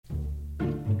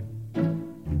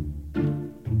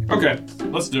Okay,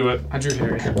 let's do it. I drew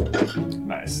Harry.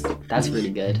 Nice. That's really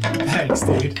good. Thanks,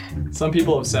 dude. Some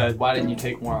people have said, why didn't you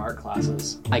take more art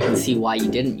classes? I can see why you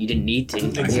didn't. You didn't need to.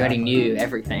 Exactly. You already knew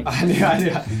everything.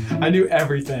 I knew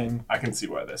everything. I can see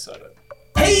why they said it.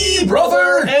 Hey,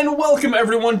 brother! And welcome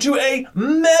everyone to a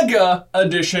mega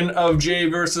edition of Jay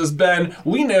vs. Ben.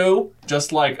 We know,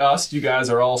 just like us, you guys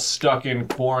are all stuck in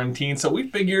quarantine, so we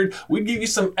figured we'd give you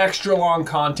some extra long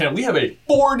content. We have a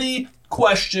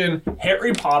 40-question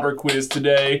Harry Potter quiz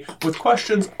today with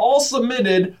questions all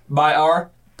submitted by our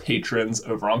patrons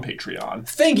over on Patreon.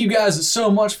 Thank you guys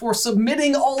so much for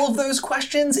submitting all of those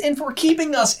questions and for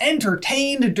keeping us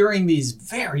entertained during these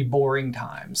very boring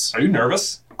times. Are you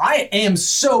nervous? I am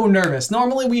so nervous.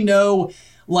 Normally we know,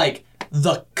 like,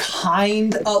 the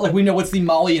kind of, like, we know what's the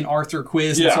Molly and Arthur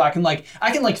quiz, Yeah. and so I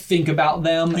can think about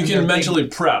them. You can mentally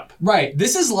prep. Right.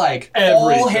 This is like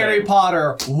Everything. all Harry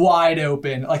Potter wide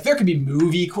open. Like, there could be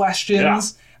movie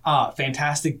questions,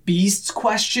 Fantastic Beasts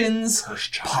questions.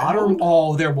 Cursed Child? Potter.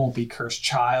 Oh, there won't be Cursed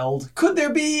Child. Could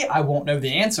there be? I won't know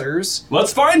the answers.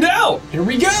 Let's find out! Here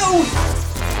we go.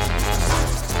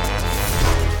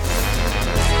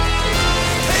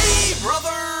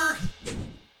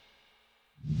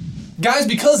 Guys,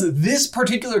 because this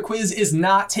particular quiz is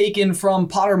not taken from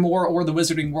Pottermore or the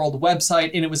Wizarding World website,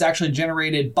 and it was actually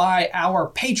generated by our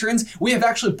patrons, we have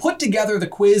actually put together the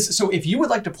quiz, so if you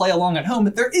would like to play along at home,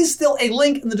 there is still a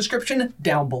link in the description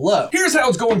down below. Here's how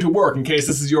it's going to work in case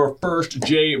this is your first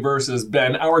Jay versus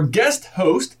Ben. Our guest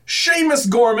host, Seamus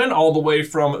Gorman, all the way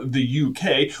from the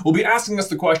UK, will be asking us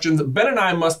the questions. Ben and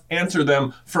I must answer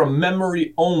them from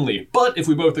memory only, but if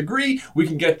we both agree, we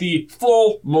can get the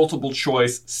full multiple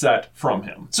choice set from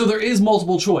him. So there is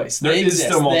multiple choice. There They is exist.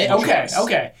 still multiple choice.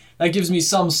 Okay. That gives me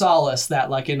some solace that,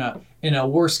 like, in a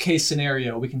worst case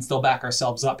scenario, we can still back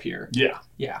ourselves up here. Yeah.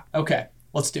 Yeah. Okay.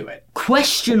 Let's do it.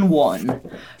 Question 1.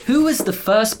 Who was the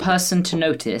first person to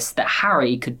notice that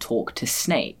Harry could talk to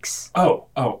snakes? Oh,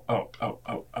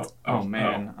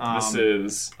 man. This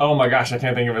is... Oh my gosh, I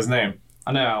can't think of his name.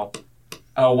 I know.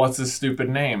 Oh, what's his stupid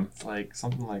name? Like,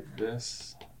 something like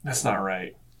this? That's not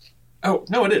right. Oh,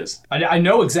 no, it is. I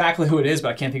know exactly who it is, but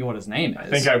I can't think of what his name is. I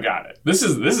think I've got it. This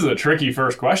is a tricky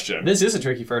first question. This is a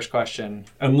tricky first question.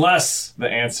 Unless the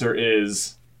answer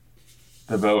is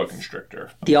the boa constrictor.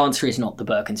 The answer is not the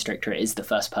boa constrictor, it is the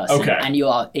first person. Okay. And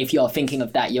if you're thinking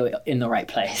of that, you're in the right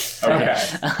place.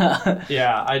 Okay.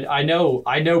 Yeah, I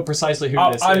know precisely who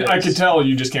this is. I could tell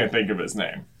you just can't think of his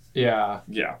name. Yeah.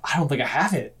 Yeah. I don't think I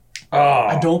have it. Oh.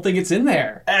 I don't think it's in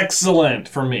there. Excellent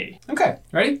for me. Okay,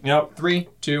 ready? Yep. 3,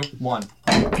 2, 1.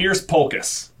 Pierce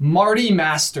Polkus. Marty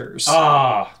Masters.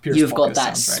 Pierce You've got Polkus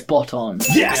that sounds right. spot on.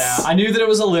 Yes! Yeah, I knew that it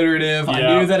was alliterative. Yeah.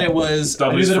 I knew that it was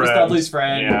Dudley's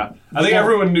friend. Yeah. I think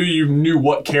everyone knew you knew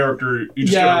what character, you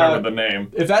just couldn't remember the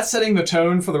name. If that's setting the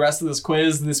tone for the rest of this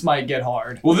quiz, this might get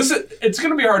hard. Well, it's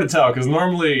going to be hard to tell because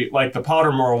normally, like, the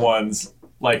Pottermore ones,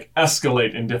 like,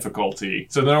 escalate in difficulty.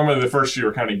 So normally the first few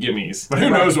are kind of gimmies. But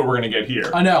who knows what we're going to get here.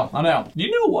 I know.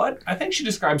 You know what? I think she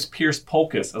describes Pierce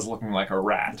Polkus as looking like a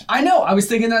rat. I know. I was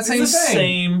thinking that same It's the thing.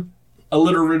 same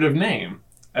alliterative name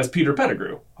as Peter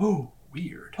Pettigrew. Oh,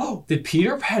 Weird. oh, did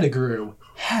Peter Pettigrew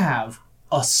have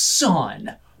a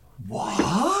son?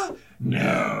 What?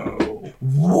 No.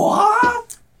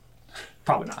 What?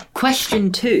 Probably not.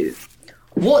 Question 2.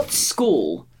 What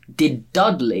school did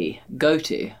Dudley go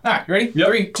to? All right, you ready? Yep.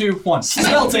 3, 2, 1.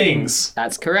 Smeltings.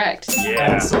 That's correct.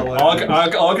 Yeah. Excellent. All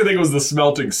I could think was the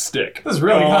smelting stick. This is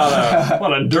really a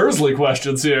lot of Dursley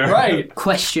questions here. Right.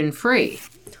 Question 3.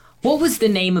 What was the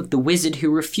name of the wizard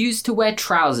who refused to wear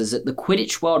trousers at the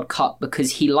Quidditch World Cup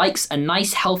because he likes a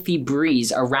nice healthy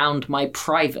breeze around my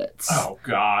privates? Oh,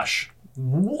 gosh.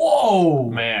 Whoa.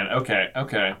 Man, okay.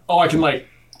 Oh, I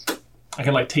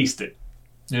can taste it.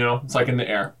 You know, it's like in the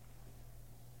air.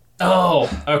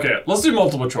 Oh, okay. Let's do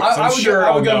multiple choice. I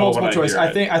would go know multiple when choice. hear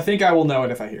it. I think I will know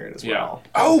it if I hear it as Yeah. well.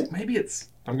 Oh, maybe it's.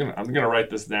 I'm gonna write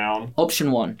this down.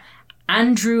 Option 1.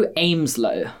 Andrew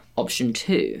Ameslow. Option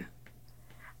 2.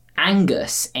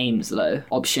 Angus Ameslow.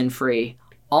 Option 3.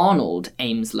 Arnold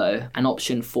Ameslow. And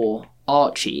option 4.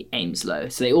 Archie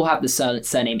Ameslow. So they all have the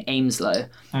surname Ameslow.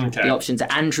 Okay. The options are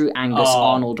Andrew, Angus,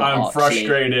 Arnold, or I'm Archie.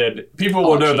 frustrated. People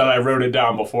will know Archie. that I wrote it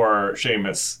down before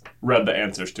Seamus read the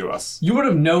answers to us. You would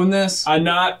have known this. I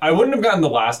wouldn't have gotten the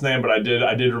last name, but I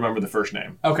did remember the first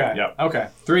name. Okay. Yep. Okay.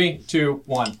 3, 2,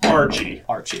 1. Archie.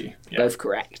 Archie. Both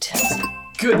correct.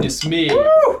 Goodness me.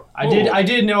 I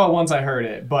did know it once I heard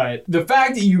it, but the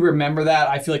fact that you remember that,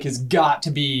 I feel like has got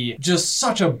to be just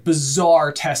such a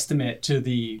bizarre testament to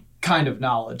the kind of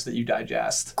knowledge that you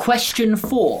digest. Question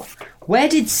 4. Where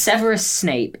did Severus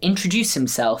Snape introduce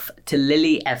himself to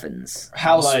Lily Evans?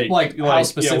 How how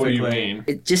specifically? Yeah, what do you mean?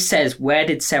 It just says, where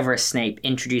did Severus Snape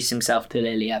introduce himself to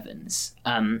Lily Evans?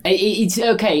 It's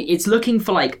okay. It's looking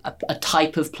for like a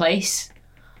type of place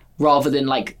rather than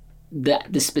like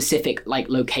the specific like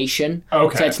location.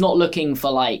 Okay. So it's not looking for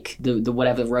like the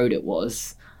whatever road it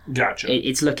was. Gotcha.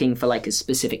 It's looking for like a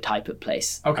specific type of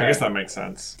place. Okay. I guess that makes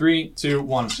sense. 3, 2,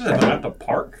 1. At the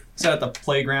park? It's at the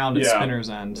playground at Yeah. Spinner's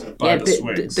End. By Yeah, the the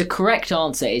swings. correct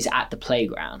answer is at the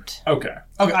playground. Okay.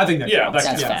 Okay, I think that Yeah, counts.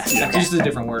 that's fair. Yeah, just a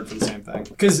different word for the same thing.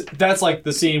 Because that's like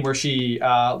the scene where she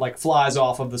like flies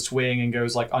off of the swing and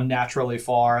goes like unnaturally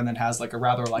far, and then has like a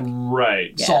rather like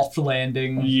Right. soft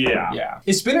landing. Yeah. Yeah.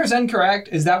 Is Spinner's End correct?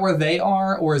 Is that where they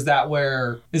are, or is that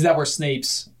where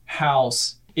Snape's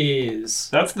house is?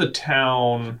 That's the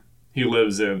town he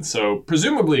lives in, so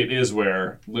presumably it is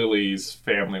where Lily's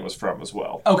family was from as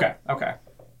well. Okay. Okay.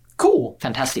 Cool.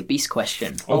 Fantastic Beast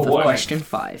question. Oh, For boy. question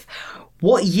 5.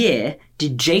 What year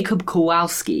did Jacob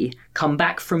Kowalski come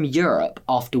back from Europe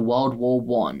after World War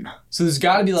One? So there's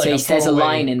got to be like So he says a throwaway-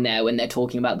 line in there when they're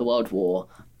talking about the World War,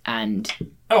 and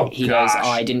Oh, he gosh. goes, "Oh,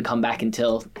 I didn't come back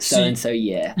until so See- and so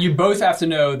year." You both have to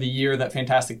know the year that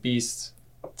Fantastic Beasts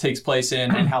takes place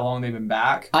in and how long they've been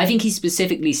back. I think he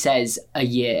specifically says a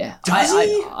year. Does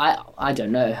he? I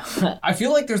don't know. I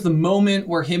feel like there's the moment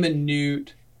where him and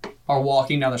Newt are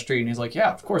walking down the street and he's like,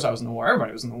 yeah, of course I was in the war.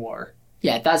 Everybody was in the war.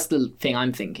 Yeah, that's the thing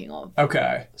I'm thinking of.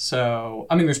 Okay. So,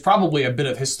 I mean, there's probably a bit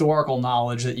of historical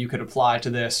knowledge that you could apply to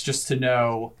this just to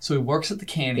know. So he works at the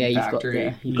canning Yeah,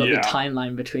 factory. you've got Yeah. the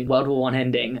timeline between World War One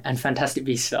ending and Fantastic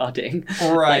Beasts starting.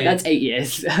 Right. Like, that's 8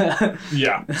 years.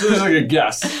 Yeah. So there's like a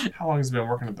guess. How long has he been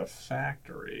working at the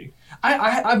factory?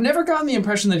 I've never gotten the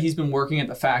impression that he's been working at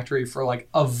the factory for like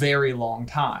a very long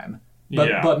time. But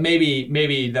Yeah. but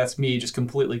maybe that's me just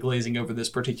completely glazing over this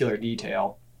particular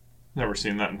detail. Never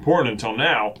seen that important until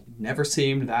now. Never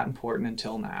seemed that important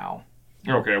until now.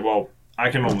 Okay, well, I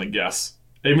can only guess.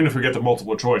 Even if we get the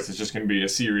multiple choice, it's just going to be a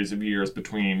series of years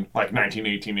between like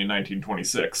 1918 and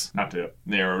 1926. Not to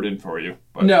narrow it in for you,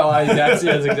 but No, that's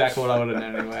exactly what I would have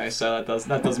known anyway. So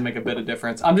that doesn't make a bit of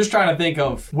difference. I'm just trying to think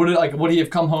of would he have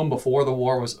come home before the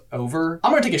war was over? I'm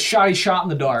gonna take a shoddy shot in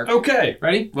the dark. okay,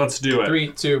 Ready? let's do it. 3,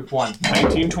 2, 1.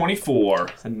 1924.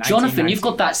 Jonathan, you've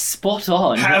got that spot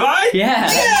on. Have I?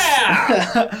 Yeah.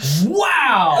 Yeah!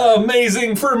 Wow!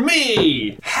 Amazing for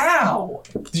me! How?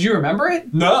 Did you remember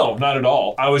it? No, not at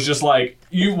all. I was just like,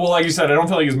 like you said, I don't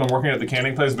feel like he's been working at the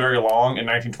canning place very long, and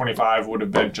 1925 would have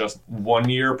been just 1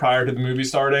 year prior to the movie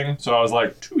starting, so I was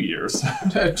like, 2 years.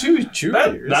 Two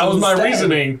that years. was my instead.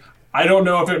 reasoning. I don't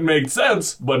know if it made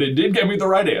sense, but it did get me the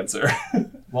right answer.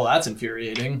 Well, that's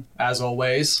infuriating, as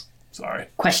always. Sorry.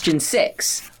 Question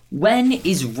 6. When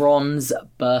is Ron's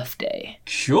birthday?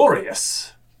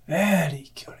 Curious.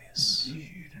 Very curious.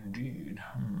 Indeed.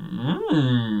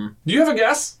 Do you have a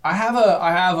guess? I have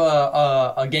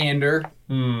a gander,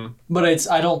 but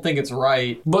I don't think it's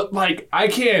right. But like, I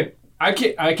can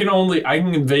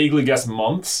vaguely guess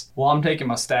months. Well, I'm taking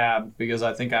my stab because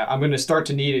I think I'm going to start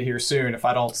to need it here soon if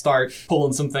I don't start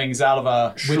pulling some things out of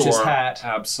a witch's Sure, hat.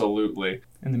 Absolutely.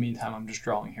 In the meantime, I'm just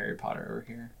drawing Harry Potter over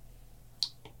here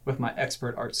with my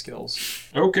expert art skills.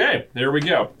 Okay, there we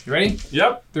go. You ready?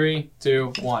 Yep. 3,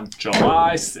 2, 1.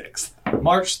 July 6th.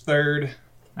 March 3rd,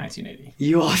 1980.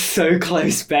 You are so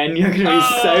close, Ben. You're going to be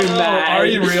so mad. Are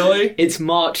you really? It's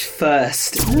March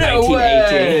 1st, No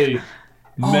 1980. way!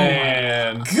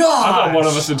 Man. gosh. I thought one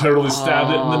of us had totally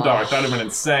stabbed it in the dark. That'd have been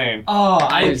insane. Oh,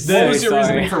 I'm What so was your sorry.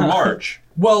 reasoning for March?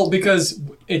 Well, because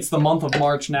it's the month of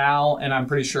March now, and I'm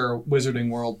pretty sure Wizarding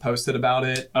World posted about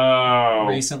it Oh.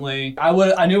 recently.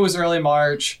 I knew it was early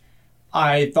March.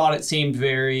 I thought it seemed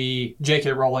very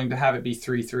J.K. Rowling to have it be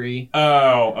 3/3.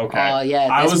 Oh, okay. Oh, yeah,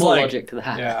 I there's was more like, logic to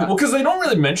that. Yeah. well, because they don't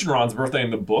really mention Ron's birthday in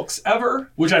the books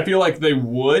ever, which I feel like they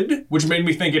would, which made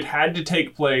me think it had to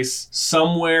take place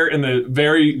somewhere in the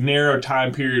very narrow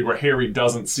time period where Harry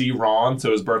doesn't see Ron,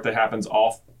 so his birthday happens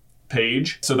off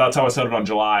page. So that's how I set it on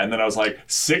July, and then I was like,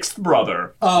 6th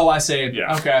brother. Oh, I see.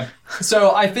 Yeah. Okay.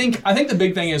 So I think the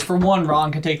big thing is, for one, Ron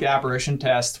can take the apparition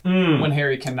test when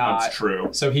Harry cannot. That's true.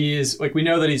 So he is, like, we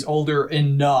know that he's older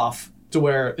enough to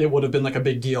where it would have been like a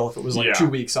big deal if it was like Yeah. 2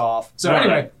 weeks off. So Right.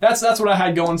 anyway, that's what I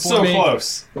had going for So me.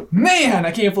 close. Man,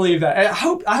 I can't believe that. I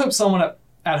hope someone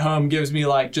at home gives me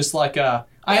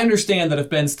I understand that if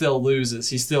Ben still loses,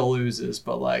 he still loses,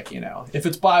 but if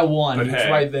it's by one, But he's hey.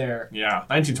 right there. Yeah.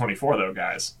 1924, though,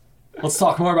 guys. Let's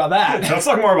talk more about that. Let's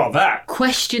talk more about that.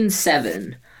 Question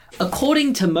 7.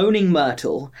 According to Moaning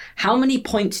Myrtle, how many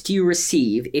points do you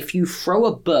receive if you throw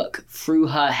a book through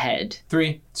her head?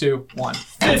 3, 2, 1.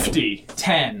 50.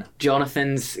 10.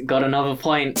 Jonathan's got another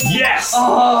point. Yes!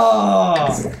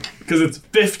 Oh! Because it's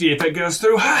 50 if it goes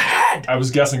through her head. I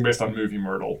was guessing based on movie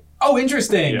Myrtle. Oh,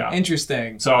 interesting. Yeah.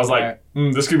 Interesting. So I was Okay.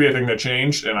 like, this could be a thing that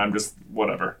changed, and I'm just,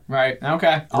 whatever. Right.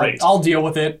 Okay. Great. I'll deal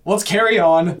with it. Let's carry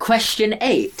on. Question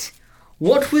 8.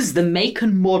 What was the make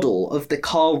and model of the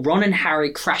car Ron and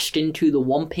Harry crashed into the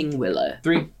Whomping Willow?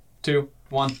 3, 2,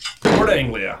 1. Ford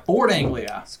Anglia. Ford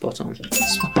Anglia. Spot on.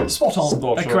 Spot on. Spot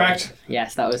on. Correct.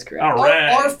 Yes, that was correct. All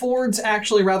right. Are Fords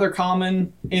actually rather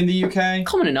common in the UK?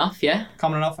 Common enough, yeah.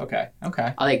 Common enough? Okay.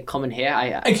 Okay. Are they common here?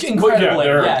 Incredibly. Well, yeah,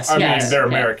 they're, yes. I yes. mean, they're Yeah.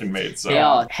 American made, so. They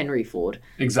are Henry Ford.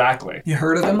 Exactly. You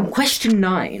heard of them? Question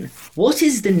 9. What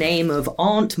is the name of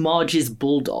Aunt Marge's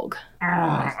bulldog?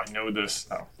 I know this.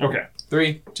 Oh. Okay.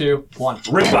 3, 2, 1.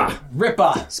 Ripper.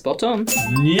 Ripper. Spot on.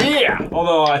 Yeah.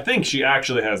 Although I think she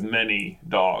actually has many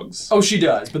dogs. Oh, she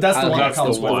does, but that's the one that that's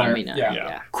comes the with one. her. We know. Yeah.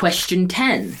 Yeah. Question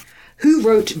 10. Who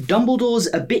wrote Dumbledore's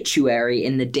obituary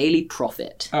in the Daily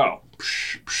Prophet? Oh.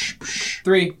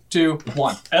 3, 2,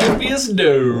 1. Elphius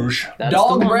Doge. That's the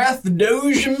Dog one. breath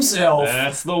Doge himself.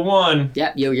 That's the one.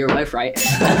 Yep, you're both right.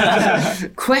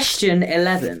 Question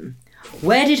 11.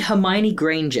 Where did Hermione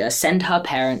Granger send her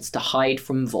parents to hide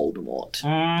from Voldemort?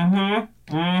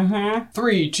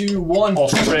 3, 2, 1.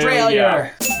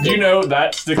 Australia. Do you know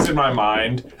that sticks in my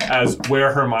mind as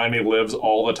where Hermione lives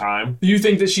all the time? You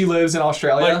think that she lives in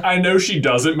Australia? Like, I know she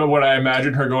doesn't, but when I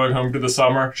imagine her going home to the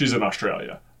summer, she's in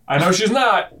Australia. I know she's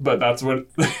not, but that's what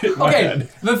hit my Okay, head.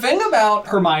 the thing about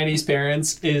Hermione's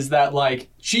parents is that, like,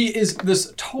 she is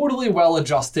this totally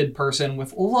well-adjusted person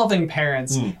with loving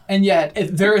parents, and yet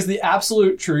there is the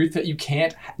absolute truth that you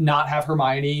can't not have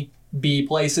Hermione be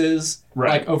places, Right.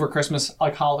 like, over Christmas,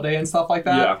 like, holiday and stuff like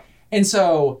that. Yeah. And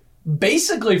so,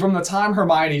 basically, from the time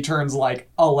Hermione turns, like,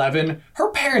 11, her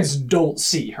parents don't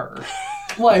see her.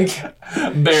 Like,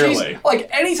 Barely. like,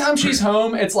 anytime she's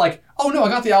home, it's like, oh no, I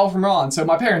got the owl from Ron, so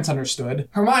my parents understood.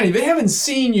 Hermione, they haven't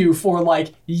seen you for,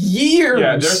 like, years.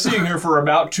 Yeah, they're seeing her for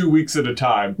about 2 weeks at a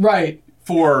time Right.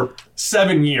 for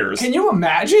 7 years. Can you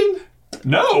imagine?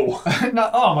 No. No,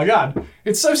 oh my god.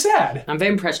 It's so sad. I'm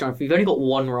very impressed, Jonathan. You've only got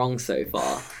one wrong so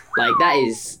far. Like, that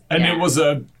is... And yeah. it was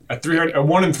a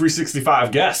 1 in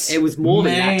 365 guess. It was more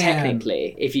than Man. that,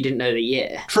 technically, if you didn't know the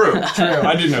year. True.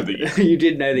 I did know the year. You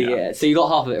did know the year, so you got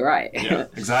half of it right. Yeah,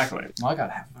 exactly. Well, I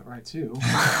got half of it right, too.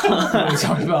 I'm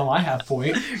talking about my half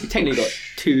point. You technically got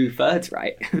 2/3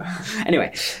 right.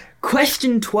 Anyway,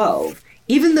 question 12.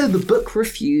 Even though the book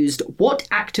refused, what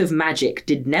act of magic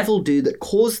did Neville do that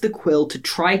caused the Quill to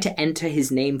try to enter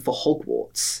his name for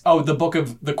Hogwarts? Oh,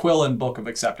 the Quill and Book of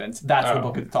Acceptance. That's the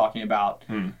book it's talking about.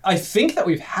 I think that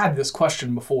we've had this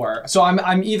question before. So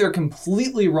I'm either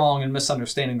completely wrong and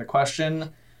misunderstanding the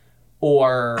question,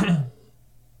 or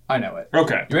I know it.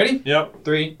 Okay. You ready? Yep.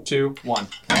 3, 2, 1.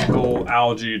 Uncle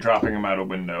Algae dropping him out a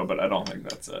window, but I don't think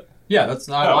that's it. Yeah, that's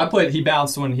I put he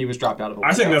bounced when he was dropped out of a I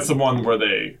think window. that's the one where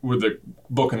the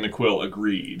book and the quill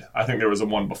agreed. I think there was a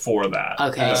one before that.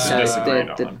 Okay, that so they disagreed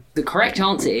the on. correct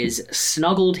answer is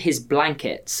snuggled his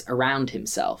blankets around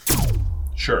himself.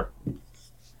 Sure.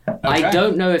 I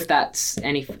don't know if that's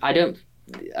any... I don't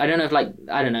know if, like...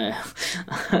 I don't know.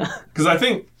 Because I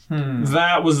think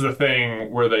that was the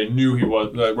thing where they knew he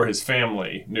was, where his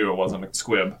family knew it wasn't a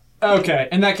squib. Okay,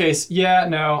 in that case, yeah,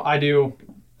 no, I do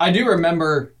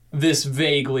remember this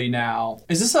vaguely now.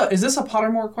 Is this a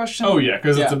Pottermore question? Oh yeah,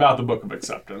 because it's Yeah. about the Book of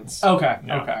Acceptance. Okay,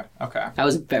 Yeah. okay. That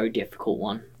was a very difficult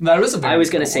one. That was a very I was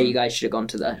going to cool say one. you guys should have gone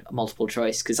to the multiple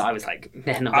choice because I was like,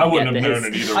 they're not I gonna wouldn't get have this.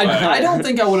 known it either way. I don't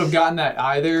think I would have gotten that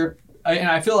either. And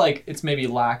I feel like it's maybe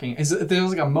lacking. There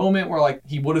was like a moment where like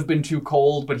he would have been too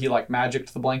cold, but he like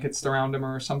magicked the blankets around him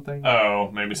or something. Oh,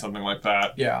 maybe something like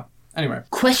that. Yeah. Anyway.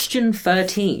 Question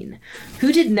 13.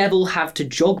 Who did Neville have to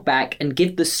jog back and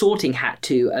give the sorting hat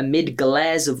to amid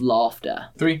glares of laughter?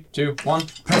 3, 2, 1.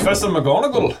 Professor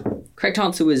McGonagall. Correct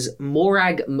answer was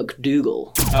Morag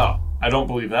McDougal. Oh, I don't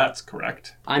believe that's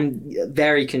correct. I'm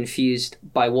very confused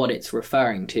by what it's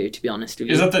referring to be honest with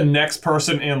you. Is that the next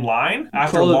person in line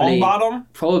after Probably. Longbottom?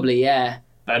 Probably, yeah.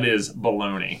 That is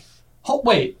baloney. Oh,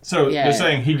 wait. So Yeah. they're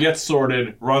saying he gets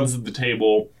sorted, runs to the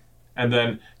table, and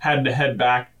then had to head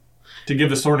back to give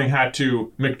the sorting hat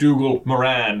to McDougal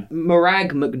Moran.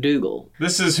 Morag McDougal.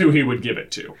 This is who he would give it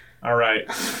to. All right.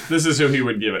 This is who he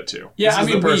would give it to. Yeah, this I is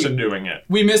mean, the person doing it.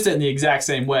 We missed it in the exact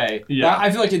same way. Yeah. I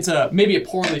feel like it's maybe a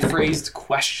poorly phrased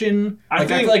question. I I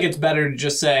think- feel like it's better to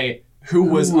just say who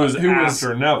was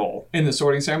after Neville. in the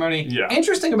sorting ceremony. Yeah.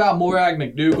 Interesting about Morag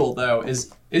McDougal, though,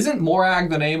 is Isn't Morag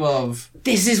the name of...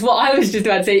 This is what I was just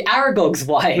about to say. Aragog's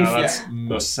wife. No, that's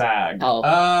Mosag. Oh.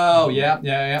 Oh,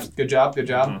 yeah. Good job.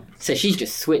 So she's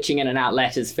just switching in and out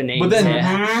letters for names. But then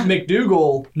here.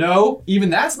 McDougal, no, even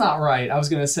that's not right. I was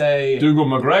going to say... Dougal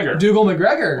McGregor. Dougal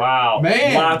McGregor. Wow.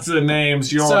 Man. Lots of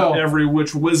names. You're So- on every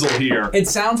which whizzle here. It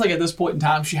sounds like at this point in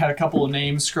time, she had a couple of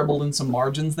names scribbled in some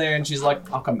margins there, and she's like,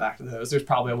 I'll come back to those. There's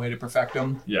probably a way to perfect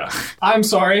them. Yeah. I'm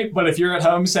sorry, but if you're at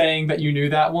home saying that you knew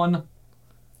that one,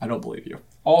 I don't believe you.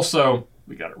 Also,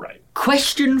 we got it right.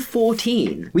 Question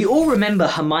 14. We all remember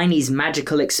Hermione's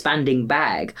magical expanding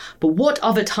bag, but what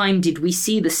other time did we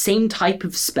see the same type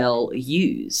of spell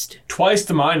used? Twice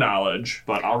to my knowledge,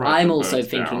 but I'll write I'm them also both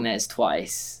thinking down. there's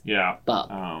twice. Yeah. But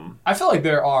I feel like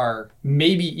there are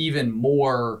maybe even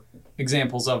more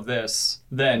examples of this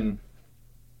than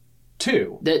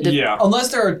two. Yeah.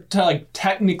 Unless there are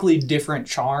technically different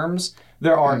charms,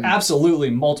 there are absolutely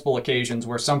multiple occasions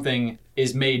where something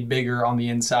is made bigger on the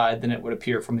inside than it would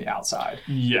appear from the outside.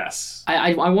 Yes.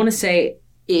 I want to say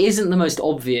it isn't the most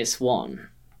obvious one,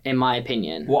 in my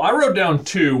opinion. Well, I wrote down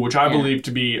 2, which I believe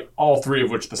to be all 3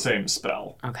 of which the same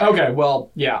spell. Okay,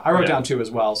 well, yeah, I wrote Yeah. down 2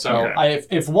 as well. So Okay.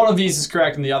 if one of these is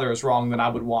correct and the other is wrong, then I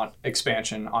would want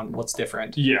expansion on what's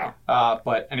different. Yeah.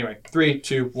 But anyway, 3,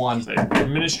 2, 1. The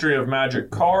Ministry of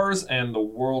Magic cars and the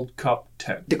World Cup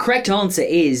tent. The correct answer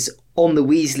is on the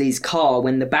Weasley's car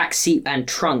when the back seat and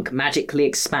trunk magically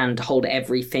expand to hold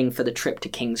everything for the trip to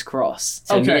King's Cross.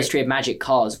 So Okay. Ministry of Magic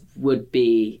cars would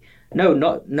be... No,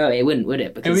 it wouldn't, would it?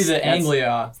 It would Because be the that's-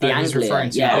 Anglia the that he's Anglia, referring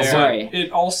to. yeah, there. sorry.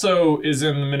 It also is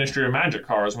in the Ministry of Magic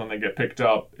cars when they get picked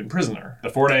up in Prisoner. The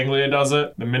Fort Anglia does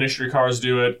it, the Ministry cars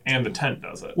do it, and the tent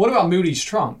does it. What about Moody's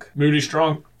trunk? Moody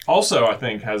Strong also, I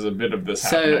think, has a bit of this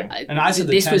So happening. And I said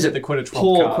the this 10 was at a the Quidditch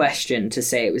World poor Cup. question to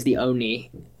say it was the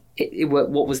only...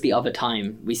 what was the other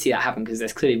time we see that happen? Because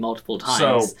there's clearly multiple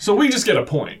times. So we just get a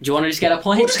point. Do you want to just get a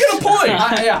point? We'll just get a point!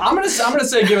 I'm gonna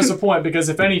say give us a point because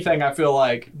if anything, I feel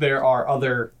like there are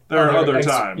other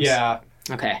times. Yeah.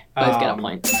 Okay, both get a Um,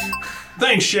 point.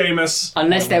 Thanks, Seamus.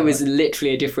 Unless there was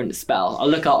literally a different spell. I'll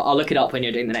look it up when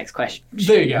you're doing the next question.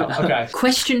 There you go. Okay.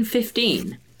 Question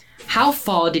 15. How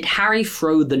far did Harry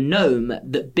throw the gnome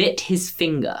that bit his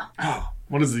finger?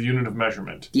 What is the unit of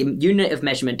measurement? The unit of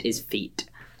measurement is feet.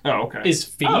 Oh, okay. Is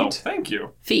feet? Oh, thank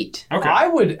you. Feet. Okay. I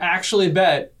would actually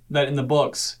bet that in the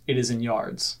books it is in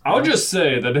yards. I'll just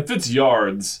say that if it's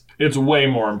yards, it's way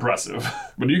more impressive.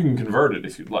 But you can convert it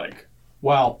if you'd like.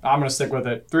 Well, I'm gonna stick with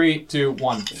it. 3, 2,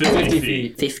 1. 50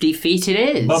 feet. 50 feet it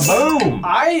is. Ba-boom!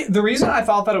 The reason I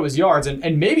thought that it was yards,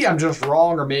 and maybe I'm just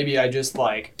wrong, or maybe I just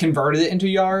converted it into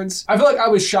yards. I feel like I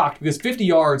was shocked because 50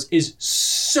 yards is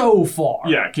so far.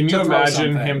 Yeah, can you to throw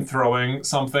imagine something. him throwing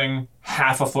something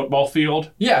half a football field?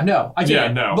 Yeah, no, I can't.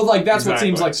 Yeah, no, But that's what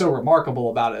seems exactly. so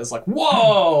remarkable about it. Is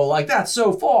whoa, that's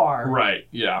so far. Right,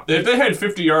 yeah. If they had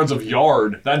 50 yards of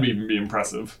yard, that'd even be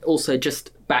impressive. Also, just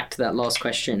back to that last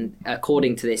question,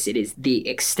 according to this, it is the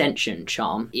extension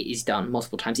charm. It is done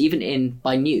multiple times, even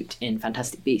by Newt in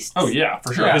Fantastic Beasts. Oh, yeah,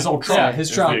 for sure. Yeah, His whole trunk. yeah, his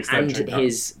is trunk. the And extension charm.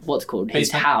 his, what's it called? His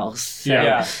Basement. house. So,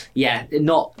 Yeah. Yeah.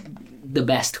 not the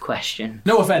best question.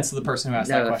 No offense to the person who asked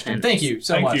No that question. offense. Thank you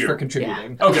so Thank much you. for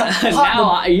contributing. Okay.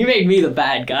 Now, you made me the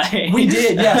bad guy. We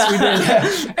did, yes, we did.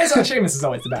 It's like Seamus is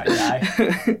always the bad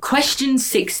guy. Question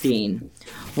 16.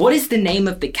 What is the name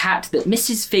of the cat that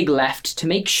Mrs. Fig left to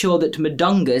make sure that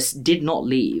Mundungus did not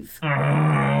leave?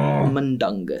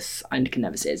 Mundungus. I can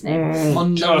never say his name.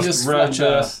 Mundungus Just read Fletcher.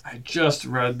 this. I just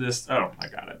read this. Oh, I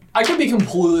got it. I could be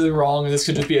completely wrong, and this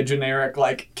could just be a generic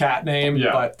cat name.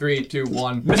 Yeah. But 3, 2,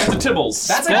 1. Mr. Tibbles.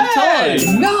 That's a Hey! good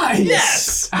time. Nice.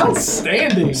 Yes!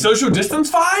 Outstanding. Social distance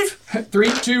 5?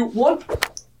 3, 2, 1.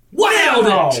 Nailed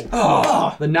it!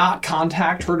 Oh. The not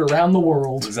contact heard around the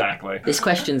world. Exactly. This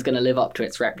question's going to live up to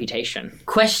its reputation.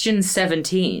 Question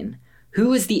 17. Who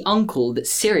was the uncle that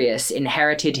Sirius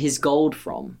inherited his gold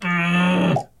from?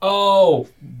 Oh,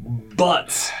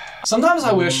 but. Sometimes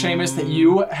I wish, Seamus, that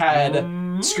you had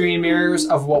screen mirrors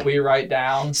of what we write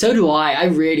down. So do I. I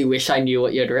really wish I knew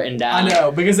what you'd written down. I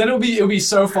know, because then it would be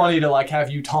so funny to have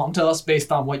you taunt us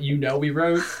based on what you know we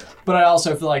wrote. But I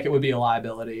also feel like it would be a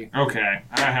liability. Okay,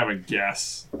 I have a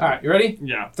guess. All right, you ready?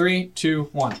 Yeah. 3, 2,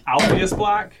 1. Alpheus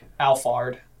Black?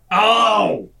 Alphard.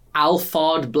 Oh!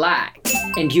 Alphard Black.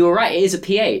 And you were right, it is a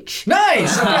PH.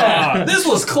 Nice. Okay. This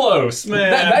was close,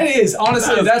 man. that is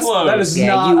honestly That was close. that is Yeah,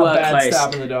 not you a were bad close.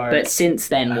 stab in the dark. But since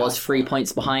then was 3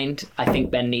 points behind. I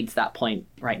think Ben needs that point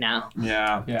right now.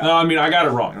 Yeah. Yeah. No, I mean, I got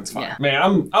it wrong. That's fine. Yeah.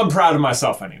 Man, I'm proud of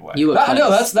myself anyway. You were close. No,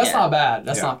 that's Yeah. not bad.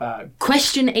 That's Yeah. not bad.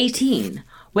 Question 18.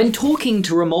 When talking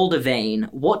to Romualda Vane,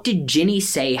 what did Ginny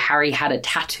say Harry had a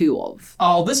tattoo of?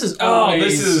 Oh, this is Oh, always,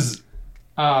 this is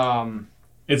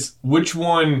It's which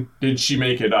one did she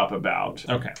make it up about?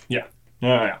 Okay. Yeah.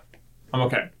 Yeah. I'm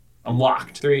okay. I'm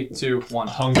locked. 3, 2, 1.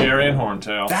 Hungarian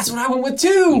horntail. That's what I went with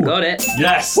too. Got it.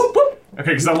 Yes. Whoop, whoop.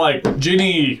 Okay, because I'm like,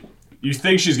 Ginny, you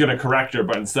think she's going to correct her,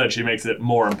 but instead she makes it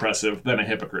more impressive than a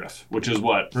hippogriff, which is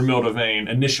what Romilda Vane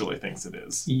initially thinks it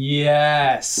is.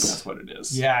 Yes. That's what it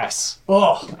is. Yes.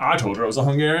 Oh, I told her it was a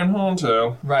Hungarian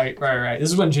horntail. right.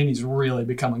 This is when Ginny's really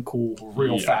becoming cool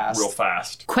real fast. Real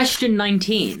fast. Question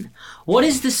 19. What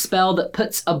is the spell that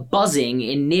puts a buzzing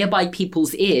in nearby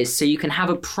people's ears so you can have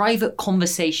a private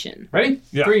conversation? Ready?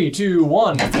 Yeah. 3, 2,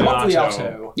 1. Muffiato.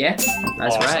 Muffiato. Yeah,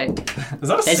 that's Awesome. right. Is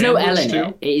that a There's no L sandwich in too?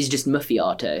 it. It is just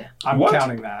Muffiato. I'm What?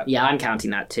 counting that. Yeah, I'm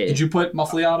counting that too. Did you put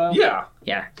muffliato? Yeah.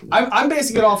 Yeah. I'm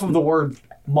basing it off of the word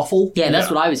muffle. Yeah, that's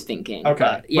Yeah. what I was thinking. Okay.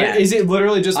 But, yeah. But is it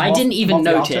literally just I didn't even muffiato?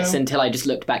 notice until I just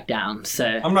looked back down, so...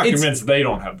 I'm not It's- convinced they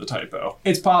don't have the typo.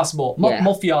 It's possible. Yeah.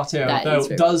 Muffiato, That though, is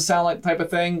very- does sound like the type of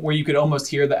thing where you could almost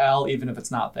hear the L even if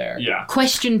it's not there. Yeah.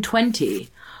 Question 20.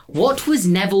 What was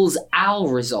Neville's owl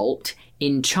result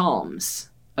in Charms?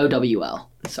 OWL.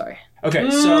 Sorry. Okay,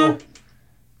 so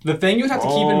the thing you would have to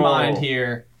keep in Oh. mind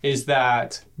here is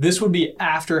that this would be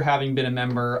after having been a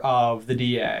member of the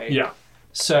DA. Yeah.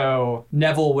 So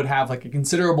Neville would have like a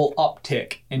considerable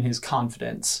uptick in his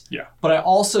confidence. Yeah. But I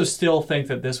also still think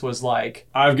that this was like,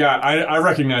 I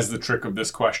recognize the trick of this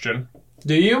question.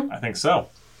 do you? I think so.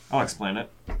 I'll explain it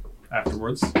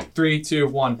afterwards. 3, 2,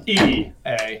 1. E.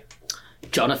 A.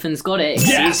 Jonathan's got it.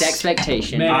 Yes! Exceeds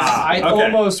expectations. Man, I okay.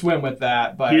 almost went with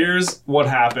that, but Here's what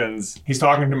happens. He's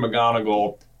talking to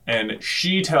McGonagall, and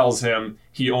she tells him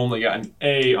he only got an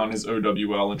A on his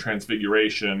OWL in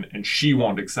Transfiguration, and she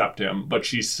won't accept him, but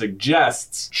she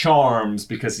suggests Charms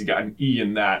because he got an E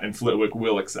in that, and Flitwick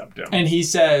will accept him. and he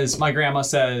says, my grandma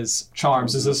says,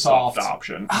 Charms is a soft.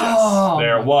 option. Oh, Yes,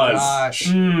 there my was. gosh.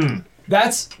 Mm.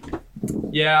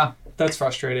 That's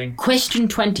frustrating. Question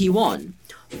 21.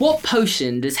 What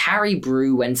potion does Harry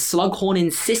brew when Slughorn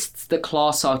insists the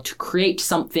class are to create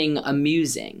something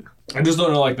amusing? I just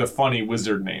don't know like the funny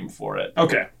wizard name for it.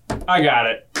 Okay, I got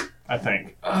it. I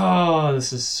think. Oh,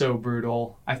 this is so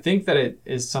brutal. I think that it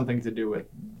is something to do with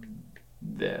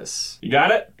this. You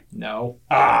got it? No.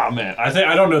 Ah, man.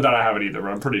 I don't know that I have it either, but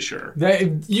I'm pretty sure.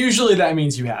 Usually that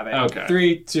means you have it. Okay.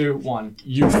 3, 2, 1.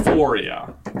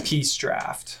 Euphoria. Peace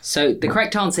draft. So the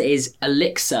correct answer is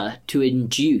elixir to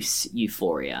induce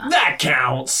euphoria. That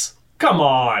counts. Come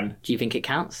on. Do you think it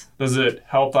counts? Does it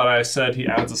help that I said he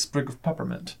adds a sprig of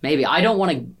peppermint? Maybe. I don't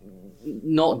want to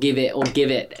not give it or give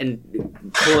it and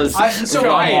cause so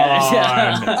riot.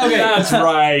 Okay. That's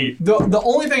right. The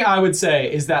only thing I would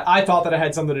say is that I thought that it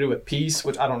had something to do with peace,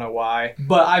 which I don't know why,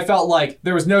 but I felt like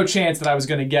there was no chance that I was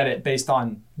going to get it based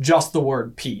on just the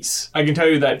word peace. I can tell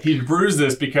you that he brews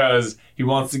this because he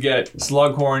wants to get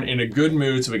Slughorn in a good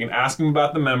mood so we can ask him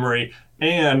about the memory.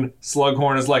 And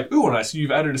Slughorn is like, ooh, and I see you've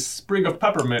added a sprig of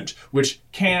peppermint, which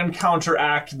can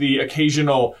counteract the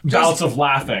occasional bouts of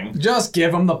laughing. Just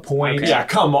give him the point. Okay. Yeah,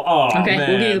 come on. Okay, man.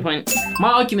 we'll give you the point.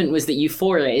 My argument was that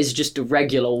euphoria is just a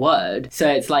regular word, so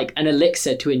it's like an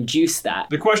elixir to induce that.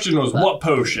 The question was what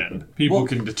potion? People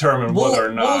can determine whether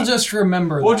or not. We'll just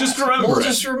remember that. We'll just remember We'll it.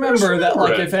 just We'll remember just that, remember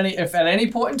like, it. if at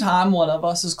any point in time one of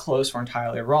us is close or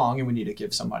entirely wrong and we need to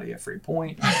give somebody a free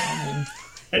point, I mean,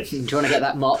 Do you want to get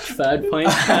that marked third point?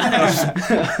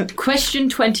 Question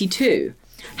 22.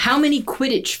 How many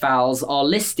Quidditch fouls are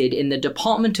listed in the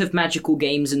Department of Magical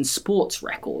Games and Sports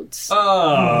records?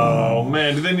 Oh,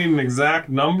 man. Do they need an exact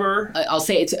number? I'll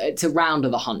say it's a round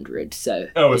of 100, so...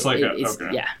 Oh, it's like it's- okay.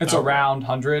 Yeah. it's around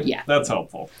 100. Yeah. That's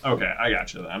helpful. Okay, I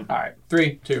got you then. All right,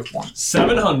 3, 2, 1.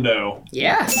 7 hundo.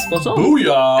 Yeah, spot on.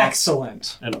 Booyah!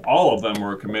 Excellent. And all of them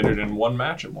were committed in one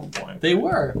match at one point. They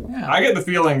were. Yeah. I get the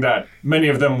feeling that many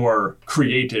of them were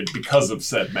created because of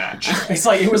said match. It's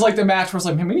like it was like the match where it's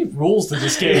like, man, we need rules to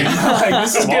this game. Like,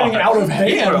 this is Come getting on. out of People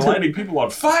are hand. lighting people on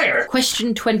fire.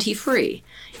 Question 23.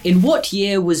 In what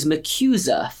year was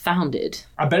MACUSA founded?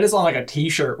 I bet it's on like a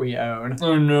T-shirt we own.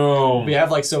 Oh no. We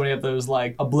have like so many of those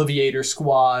like Obliviator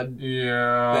Squad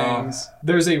Yeah. things.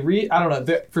 There's a I don't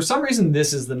know. For some reason,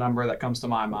 this is the number that comes to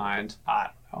my mind. I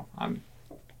don't know. I'm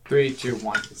 3, 2, 1.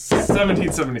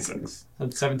 1776.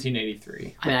 That's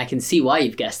 1783. I mean, I can see why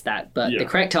you've guessed that, but Yeah. the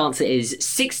correct answer is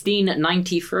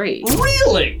 1693.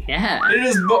 Really? Yeah. It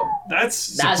is.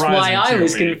 That's That's why I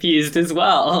was confused as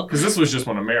well. Because this was just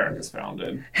when America's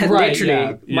founded. Right,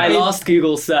 Literally, yeah. my Yeah. last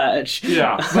Google search.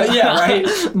 Yeah. But yeah, right.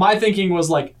 My thinking was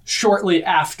like shortly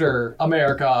after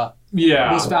America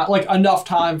Yeah. was found, like enough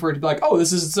time for it to be like, oh,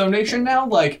 this is its own nation now.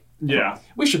 Like, Yeah.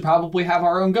 we should probably have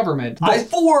our own government.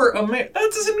 Before that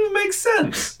doesn't even make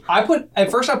sense. I put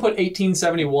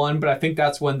 1871, but I think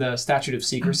that's when the statute of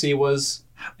secrecy was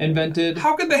invented.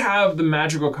 How could they have the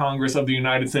Magical Congress of the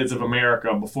United States of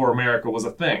America before America was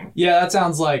a thing? Yeah, that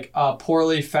sounds like a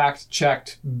poorly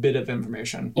fact-checked bit of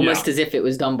information. Almost as if it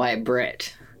was done by a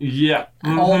Brit. Yeah.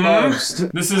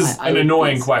 Almost. This is I an would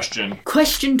annoying guess. question.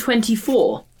 Question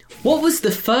 24. What was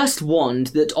the first wand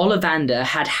that Ollivander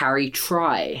had Harry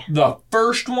try? The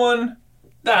first one?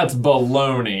 That's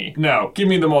baloney. No, give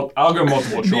me the I'll go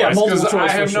multiple choice. Yeah, multiple 'cause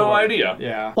choice I have for no sure. idea.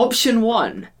 Yeah. Option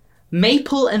 1.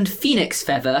 Maple and phoenix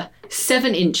feather,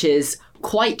 7 inches,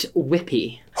 quite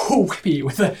whippy. Oh, whippy,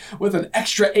 with an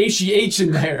extra HEH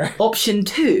in there. Option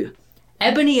 2.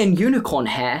 Ebony and unicorn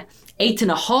hair,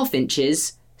 8.5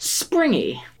 inches,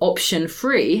 springy. Option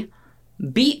 3.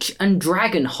 Beech and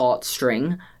dragon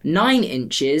heartstring, 9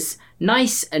 inches,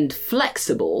 nice and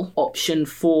flexible. Option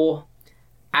 4.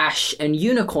 Ash and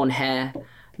unicorn hair,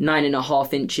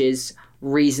 9.5 inches,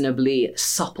 reasonably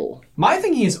supple. My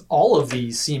thinking is all of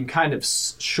these seem kind of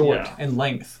short Yeah. in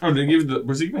length. Oh, did he give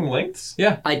was he giving lengths?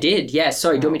 Yeah. I did, yeah.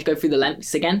 Sorry, do you want me to go through the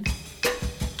lengths again?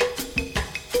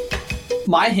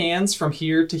 My hands from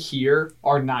here to here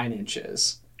are 9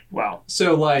 inches. Wow.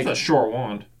 So, like, That's a short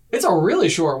wand. it's a really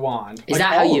short wand. Is Like,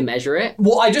 that how all you of- measure it?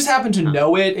 Well, I just happen to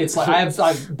know it. It's like I have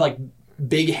like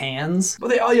big hands, but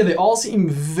they all seem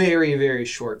very, very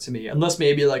short to me. Unless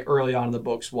maybe like early on in the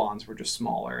books, wands were just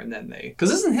smaller, and then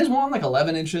because isn't his wand like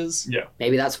 11 inches? Yeah.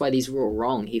 Maybe that's why these were all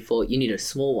wrong. He thought you need a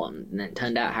small one, and then it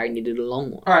turned out Harry needed a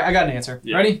long one. All right, I got an answer.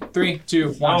 Yeah. Ready? 3,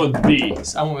 2, I 1. would B.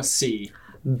 I went with C.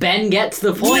 Ben gets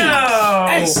the point. No!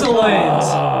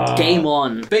 Excellent. Game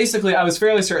on. Basically, I was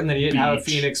fairly certain that he didn't have a Beach.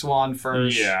 phoenix wand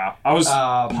first. Yeah. I was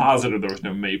Um, positive there was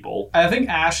no maple. I think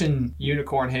ash and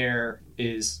unicorn hair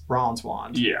is Ron's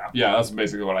wand. Yeah. Yeah, that's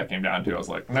basically what I came down to. I was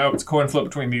like, nope, it's a coin flip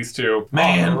between these two.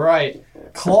 Man, right.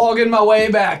 Clogging my way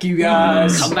back, you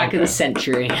guys. Come back of the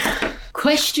century.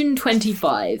 Question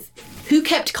 25. Who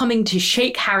kept coming to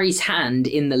shake Harry's hand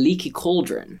in the leaky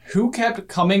cauldron? Who kept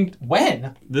coming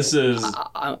when? This is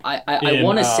I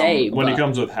want to say... when he but-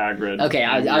 comes with Hagrid. Okay, in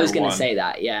I year was going to one. say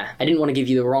that, yeah. I didn't want to give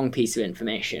you the wrong piece of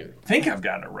information. I think I've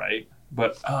gotten it right,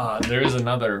 but there is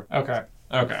another. Okay.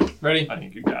 Okay, Ready? I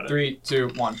think you got it. 3, 2,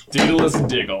 1. Diddle's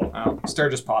Diggle. Oh,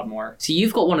 Sturgis Podmore. So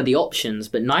you've got one of the options,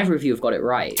 but neither of you have got it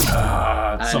right.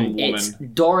 Some And woman. it's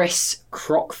Doris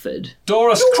Crockford.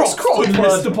 Doris Crockford, Crockford.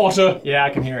 Mr. Potter. Yeah, I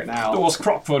can hear it now. Doris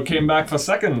Crockford came back for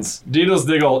seconds. Diddle's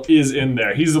Diggle is in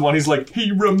there. He's the one. He's like,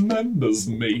 he remembers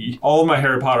me. All of my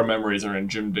Harry Potter memories are in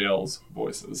Jim Dale's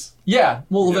voices. Yeah,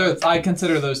 well, Yeah. I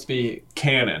consider those to be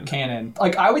Canon. canon.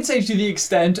 Like, I would say to the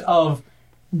extent of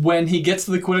when he gets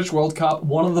to the Quidditch World Cup,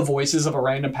 one of the voices of a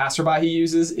random passerby he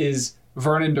uses is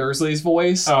Vernon Dursley's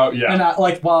voice. Oh, yeah.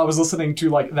 And while I was listening to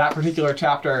like that particular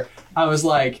chapter, I was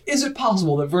like, is it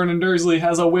possible that Vernon Dursley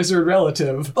has a wizard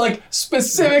relative? Like,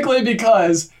 specifically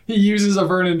because he uses a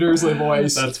Vernon Dursley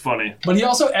voice. That's funny. But he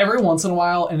also, every once in a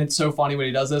while, and it's so funny when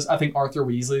he does this, I think Arthur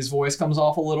Weasley's voice comes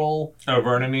off a little Oh,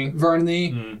 Vernon-y?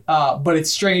 Vernon-y. But it's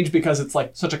strange because it's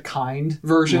like such a kind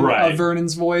version Right. of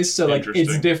Vernon's voice. So like it's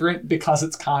Interesting. different because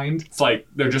it's kind. It's like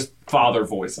they're just father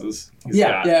voices. He's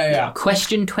got. Yeah.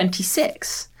 Question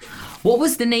 26. What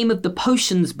was the name of the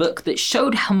potions book that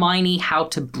showed Hermione how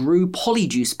to brew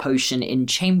Polyjuice Potion in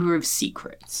Chamber of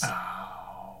Secrets?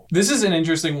 This is an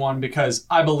interesting one because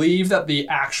I believe that the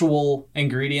actual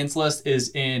ingredients list is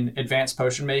in Advanced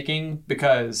Potion Making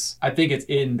because I think it's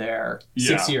in their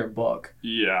Yeah. 6-year book.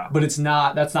 Yeah. But it's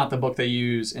not, that's not the book they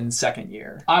use in second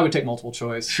year. I would take multiple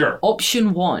choice. Sure.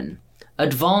 Option 1.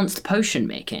 Advanced Potion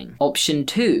Making. Option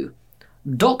 2.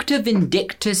 Dr.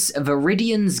 Vindictus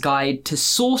Viridian's Guide to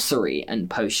Sorcery and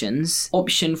Potions.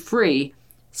 Option 3.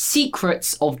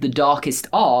 Secrets of the Darkest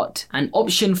Art. And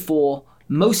option 4.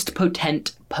 Most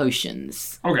Potent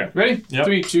Potions. Okay. Ready? Yep.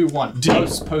 3, 2, 1.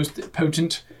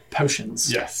 Potent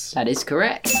potions. Yes. That is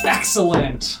correct.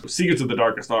 Excellent. Secrets of the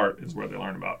Darkest Art is where they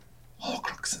learn about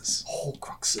Horcruxes.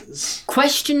 Horcruxes.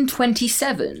 Question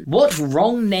 27. What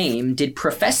wrong name did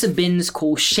Professor Binns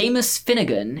call Seamus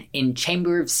Finnegan in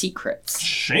Chamber of Secrets?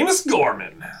 Seamus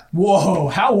Gorman. Whoa,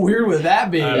 how weird would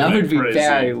that be? That would be crazy.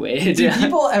 very weird. Do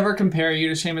people ever compare you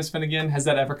to Seamus Finnegan? Has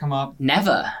that ever come up?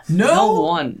 Never. No? Not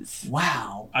once.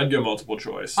 Wow. I'd go multiple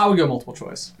choice. I would go multiple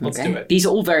choice. Let's Okay. do it. These are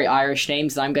all very Irish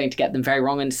names, and I'm going to get them very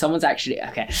wrong, and someone's actually...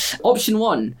 Okay. Option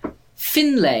 1.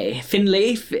 Finlay.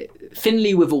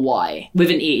 Finley with a Y. With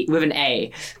an E. With an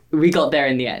A. We got there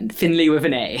in the end. Finley with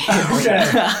an A.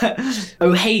 Okay.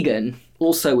 O'Hagan.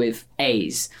 Also with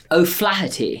A's.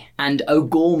 O'Flaherty. And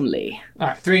O'Gormley. All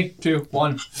right, 3, 2,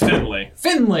 1. Finley.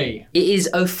 Finley. It is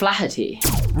O'Flaherty.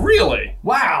 Really?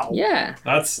 Wow. Yeah.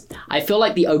 That's I feel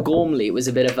like the O'Gormley was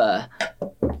a bit of a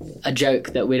a joke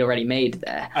that we'd already made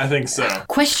there. I think so.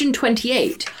 Question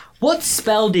 28. What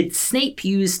spell did Snape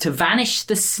use to vanish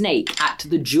the snake at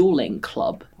the dueling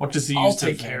club? What does he I'll use to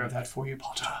take care of that for you,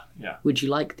 Potter. Yeah. Would you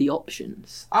like the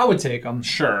options? I would take them.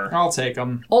 Sure. I'll take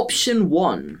them. Option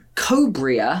 1,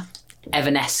 Cobria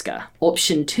Evanesca.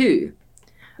 Option 2,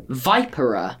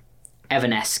 Vipera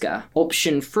Evanesca.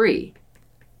 Option 3,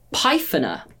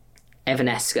 Pythona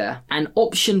Evanesca. And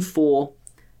option 4,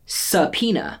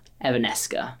 Serpina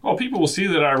Evanesca. Well, people will see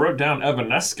that I wrote down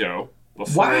Evanesco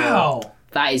before. Wow.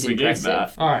 That is We gave impressive.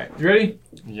 that. All right. You ready?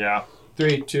 Yeah.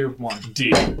 3, 2, 1.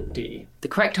 D. D. The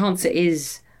correct answer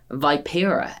is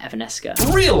Vipera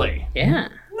Evanesca. Really? Yeah.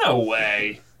 No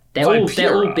way. They're all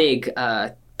Vipera. big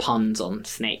puns on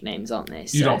snake names, aren't they? You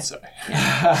So- don't say.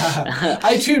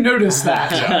 I too noticed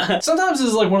that. Sometimes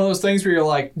it's like one of those things where you're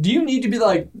like, do you need to be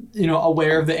like,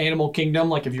 aware of the animal kingdom?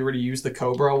 Like if you were to use the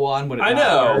cobra one, would it I not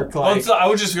know. work? Well, Like, I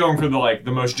was just going for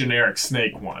the most generic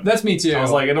snake one. that's me too. I was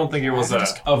like, I don't think it was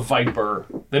a viper.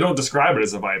 They don't describe it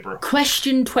as a viper.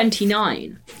 Question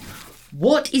 29.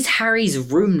 What is Harry's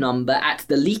room number at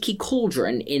the Leaky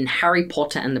Cauldron in Harry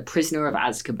Potter and the Prisoner of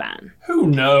Azkaban? Who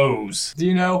knows? do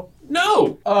you know?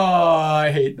 No. Oh,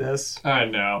 I hate this. I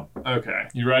know. Okay.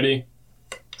 You ready?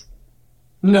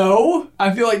 No,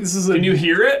 I feel like this is a. Can you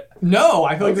hear it? No,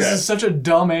 I feel like this Okay. is such a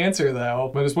dumb answer though.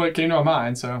 But it's what came to my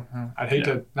mind, so I'd hate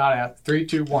Yeah. to not ask. 3,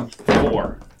 2, 1.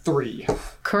 4. 3.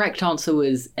 Correct answer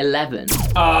was 11.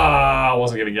 I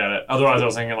wasn't gonna get it. Otherwise, I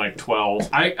was thinking 12.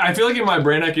 I feel like in my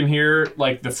brain I can hear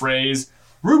the phrase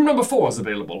 "room number 4 is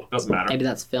available." Doesn't matter. Maybe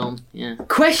that's film, yeah.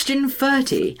 Question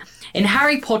 30. In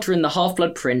Harry Potter and the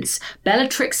Half-Blood Prince,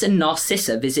 Bellatrix and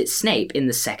Narcissa visit Snape in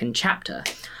the second chapter.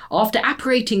 After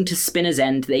apparating to Spinner's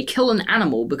End, they kill an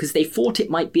animal because they thought it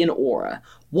might be an aura.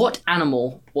 What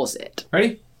animal was it?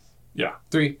 Ready? Yeah.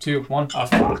 3, 2, 1. A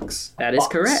fox. That is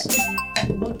Fox. correct.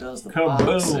 What does the Kaboom.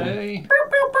 fox say?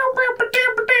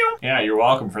 Yeah, you're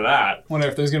welcome for that. Wonder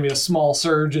if there's gonna be a small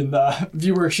surge in the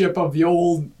viewership of the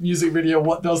old music video.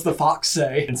 What does the fox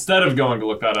say? Instead of going to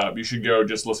look that up, you should go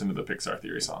just listen to the Pixar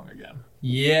Theory song again.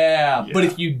 Yeah, but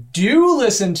if you do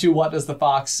listen to What Does the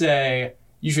Fox Say,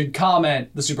 you should comment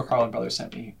the Super Carlin Brothers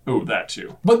sent me. Ooh, that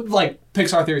too. But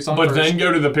Pixar Theory song But first. then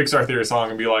go to the Pixar Theory song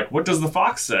and be like, what does the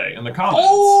fox say in the comments?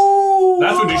 Oh,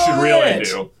 That's what you should really right.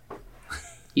 do.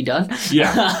 You done?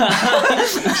 Yeah.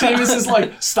 Seamus is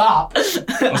like, stop.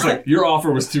 I was like, your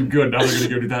offer was too good. Now they're going to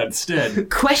go do that instead.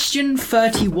 Question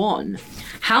 31.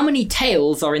 How many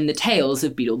tales are in the Tales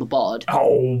of Beedle the Bard?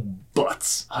 Oh,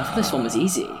 butts. I thought this one was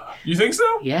easy. You think so?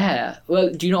 Yeah. Well,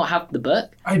 do you not have the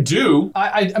book? I do.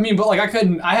 I mean, but I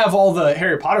couldn't. I have all the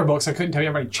Harry Potter books. I couldn't tell you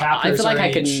how many chapters. I feel like are I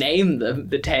in could each. name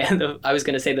the tale. I was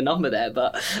going to say the number there,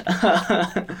 but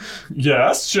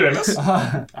Yes, Seamus.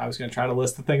 I was gonna try to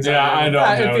list the things. Yeah, I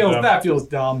know, That feels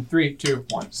dumb. 3, 2,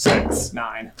 1. 6,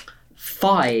 9.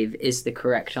 5 is the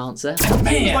correct answer.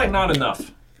 Seems like not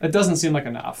enough. It doesn't seem like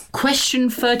enough. Question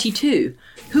 32.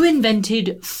 Who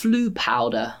invented flu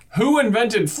powder? Who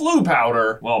invented flu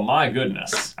powder? Well, my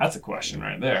goodness. That's a question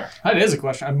right there. That is a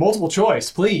question. Multiple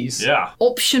choice, please. Yeah.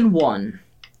 Option 1.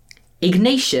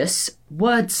 Ignatius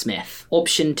Wordsmith.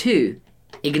 Option 2.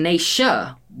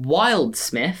 Ignatia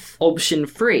Wildsmith. Option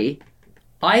 3.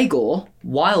 Igor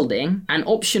Wilding. And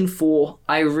option 4.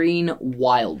 Irene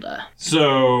Wilder.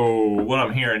 So, what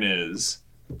I'm hearing is,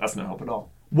 that's no help at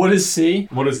all. What is C?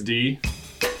 What is D?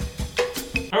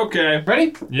 Okay.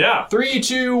 Ready? Yeah. 3,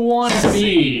 2, 1.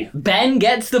 C. Ben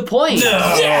gets the point. No,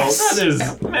 Yes! that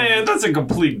is, man, that's a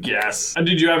complete guess. And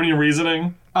did you have any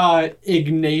reasoning?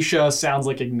 Ignatia sounds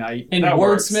like ignite. And That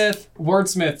works.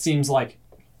 Wordsmith seems like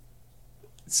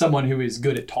someone who is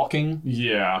good at talking,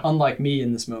 Yeah. unlike me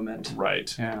in this moment.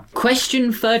 Right. Yeah.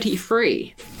 Question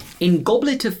 33. In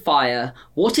Goblet of Fire,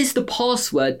 what is the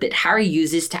password that Harry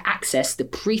uses to access the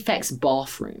prefect's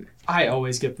bathroom? I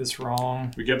always get this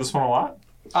wrong. We get this one a lot?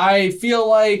 I feel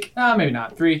like, maybe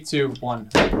not. 3, 2, 1.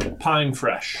 Pine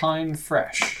fresh. Pine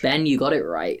fresh. Ben, you got it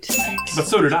right. But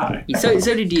so did I. So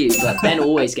did you, but Ben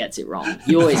always gets it wrong.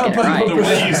 You always get it The right.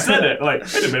 way you said it, like,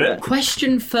 wait a minute.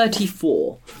 Question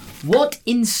 34. What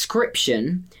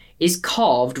inscription is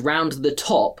carved round the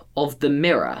top of the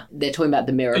mirror? They're talking about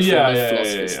the mirror from the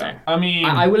Philosopher's Stone. I mean,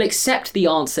 I will accept the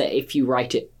answer if you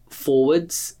write it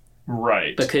forwards,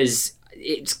 right. because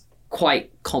it's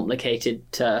quite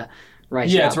complicated to write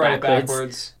it Yeah, out it's right backwards.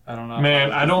 backwards. I don't know.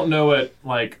 Man, I don't know it,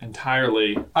 like,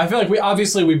 entirely. I feel like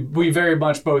we very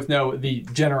much both know the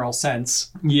general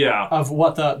sense Yeah. of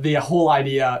what the whole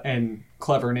idea and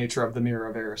clever nature of the Mirror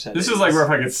of Erised This is like where if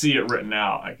I could see it written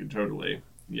out, I could totally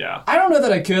Yeah. I don't know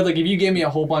that I could. Like, if you gave me a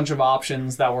whole bunch of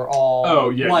options that were all... Oh,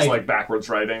 yeah, just like backwards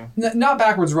writing. Not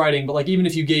backwards writing, but like even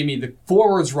if you gave me the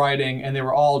forwards writing and they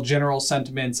were all general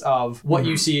sentiments of what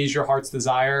you see as your heart's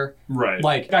desire, Right.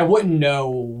 like, I wouldn't know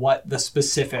what the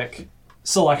specific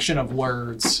selection of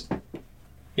words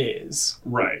is.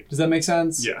 Right. Does that make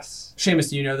sense? Yes. Seamus,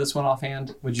 do you know this one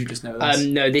offhand? Would you just know this?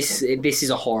 No, this is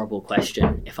a horrible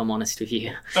question, if I'm honest with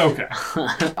you. Okay.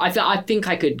 I think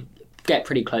I could get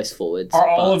pretty close forwards. Are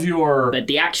all of your... But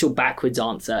the actual backwards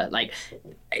answer, like,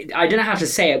 I don't know how to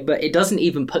say it, but it doesn't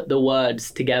even put the words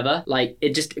together. Like,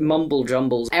 it just mumble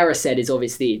jumbles. Erised is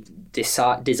obviously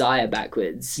desire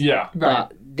backwards. Yeah.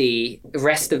 But the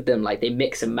rest of them, like, they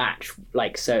mix and match.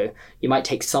 Like, so you might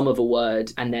take some of a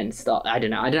word and then start... I don't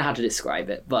know how to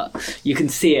describe it, but you can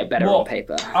see it better on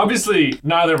paper. Obviously,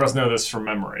 neither of us know this from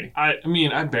memory. I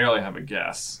mean, I barely have a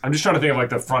guess. I'm just trying to think of, like,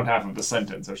 the front half of the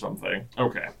sentence or something.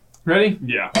 Okay. Ready?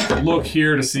 Yeah. Look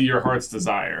here to see your heart's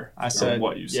desire. I said,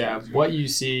 what you see. Yeah, what you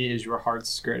see is your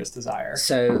heart's greatest desire.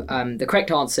 So the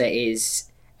correct answer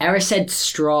is Erised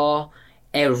stra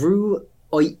eru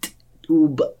oit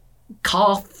ub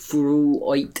kafru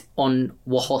oit on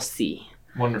wahosi.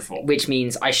 Wonderful. Which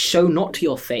means I show not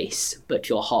your face, but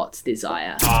your heart's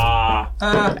desire.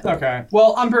 Okay.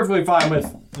 Well, I'm perfectly fine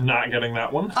with... Not getting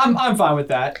that one. I'm fine with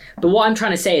that. But what I'm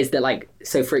trying to say is that, like,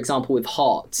 so for example with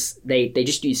hearts, they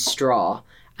just use stra,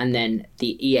 and then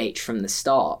the EH from the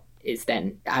start is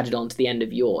then added on to the end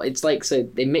of your. It's like, so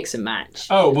they mix and match.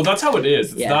 Oh, well, that's how it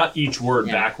is. It's Yeah. not each word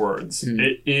backwards.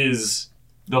 It is...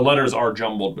 The letters are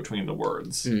jumbled between the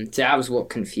words. So that was what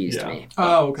confused me.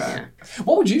 Oh, okay.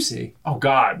 What would you see? Oh,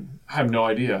 God. I have no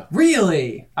idea.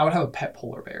 Really? I would have a pet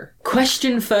polar bear.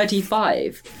 Question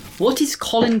 35. What is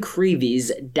Colin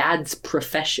Creevy's dad's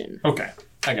profession? Okay.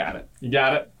 I got it. You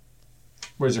got it?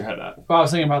 Where's your head at? Well, I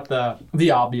was thinking about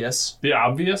the obvious. The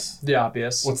obvious? The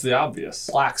obvious. What's the obvious?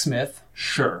 Blacksmith.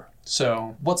 Sure.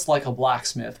 So, what's like a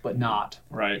blacksmith, but not?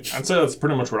 Right. I'd say that's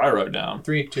pretty much what I wrote down.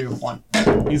 3, 2, 1.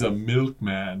 He's a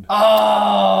milkman.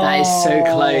 Oh! That is so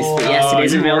close, but yes, it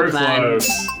is a you were milkman.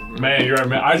 close. Man, you're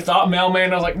right. I thought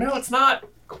mailman. I was like, no, it's not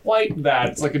quite that.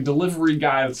 It's like a delivery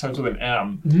guy that starts with an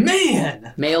M.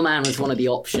 Man! Mailman was one of the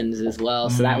options as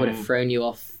well, so that would have thrown you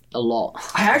off a lot.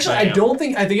 I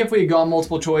think if we had gone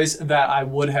multiple choice that I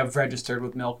would have registered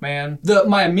with Milkman.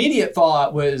 My immediate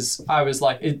thought was, I was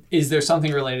like, is there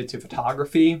something related to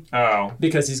photography? Oh.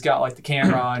 Because he's got like the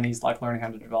camera and he's like learning how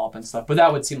to develop and stuff, but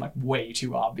that would seem like way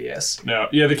too obvious. No.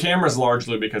 Yeah, the camera's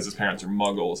largely because his parents are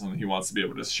muggles and he wants to be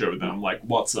able to show them, like,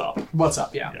 what's up. What's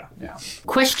up? Yeah.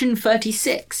 Question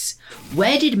 36.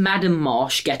 Where did Madame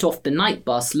Marsh get off the night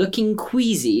bus looking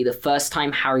queasy the first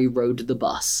time Harry rode the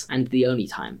bus? And the only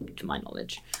time, to my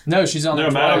knowledge. No, she's on there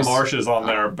twice. Madame Marsh is on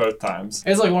there both times.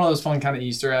 It's like one of those fun kind of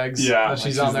Easter eggs. Yeah, that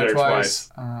she's like on there twice.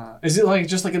 Is it like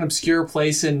just like an obscure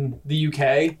place in the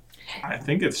UK? I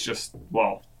think it's just,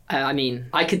 well... I mean,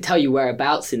 I could tell you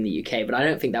whereabouts in the UK, but I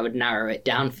don't think that would narrow it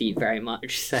down for you very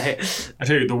much, so... I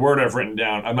tell you, the word I've written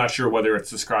down, I'm not sure whether it's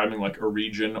describing like a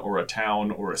region or a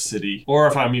town or a city, or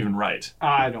if I'm even right.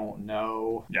 I don't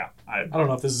know. Yeah, I don't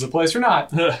know if this is a place or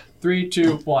not. 3,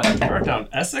 2, 1. I wrote down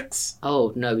Essex?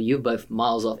 Oh, no, you're both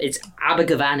miles off. It's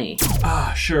Abergavenny.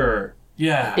 Ah, sure.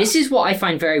 Yeah. This is what I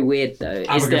find very weird, though,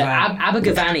 is that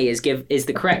Abergavenny is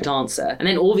the correct answer, and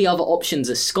then all the other options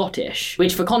are Scottish,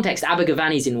 which, for context,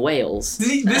 Abergavenny's in Wales.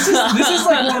 This is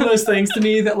like one of those things to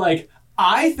me that, like,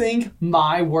 I think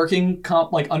my working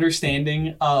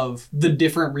understanding of the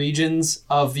different regions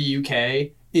of the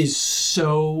UK is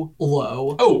so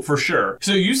low. Oh, for sure.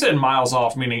 So you said miles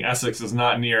off, meaning Essex is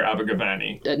not near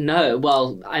Abergavenny. No,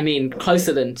 well, I mean,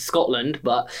 closer than Scotland,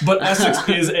 but... But Essex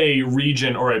is a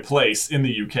region or a place in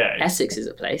the UK. Essex is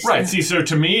a place. Right, see, so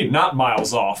to me, not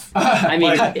miles off. I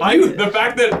mean... the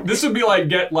fact that this would be like,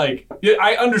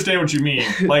 I understand what you mean.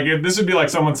 Like, if this would be like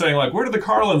someone saying, like, where do the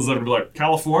Carlins live? It'd be like,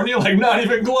 California? Like, not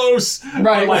even close. Right.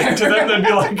 But, like, to them, they'd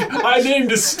be like, I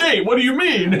named a state. What do you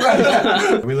mean?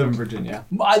 Right. We live in Virginia.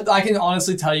 I can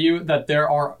honestly tell you that there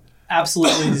are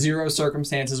absolutely zero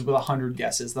circumstances with 100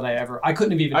 guesses that I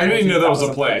couldn't have even. I didn't even know that was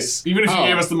a place. Even if you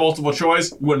gave us the multiple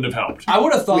choice, wouldn't have helped. I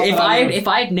would have thought if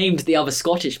I had named the other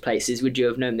Scottish places, would you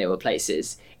have known they were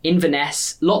places?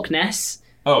 Inverness, Loch Ness.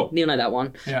 Oh. You'll know that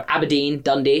one. Yeah. Aberdeen,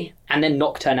 Dundee, and then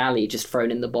Knockturn Alley just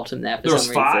thrown in the bottom there for there some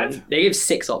was 5? reason. They gave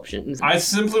 6 options. I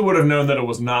simply would have known that it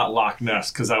was not Loch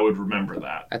Ness because I would remember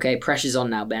that. Okay, pressure's on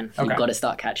now, Ben. Okay. You've got to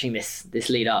start catching this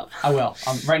lead up. I will.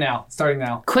 Right now. Starting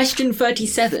now. Question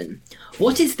 37.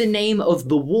 What is the name of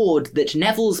the ward that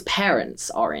Neville's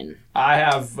parents are in? I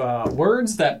have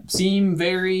words that seem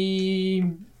very...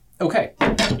 okay.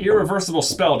 Irreversible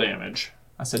spell damage.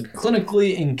 I said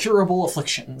clinically incurable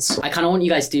afflictions. I kind of want you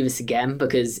guys to do this again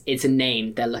because it's a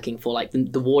name they're looking for. Like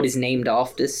the ward is named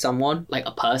after someone, like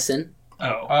a person.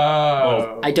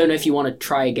 Oh. I don't know if you want to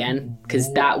try again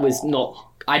because that was not.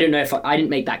 I don't know if I didn't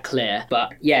make that clear,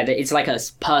 but yeah, it's like a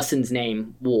person's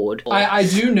name ward. I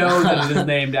do know that it is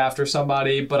named after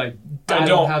somebody, but I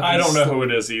don't know who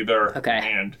it is either. Okay.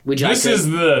 And Would you like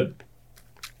to-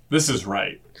 This is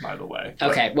right, by the way.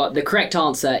 Okay, well, the correct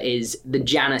answer is the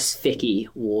Janus Thicky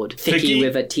ward. Thicky Thicky?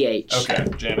 with a TH. Okay,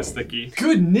 Janice Thicky.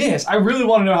 Goodness, I really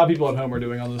want to know how people at home are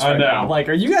doing on this right now. Like,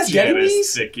 are you guys getting these?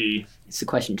 Janice Thicky. It's a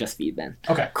question just for you, Ben.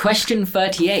 Okay. Question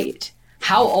 38.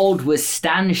 How old was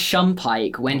Stan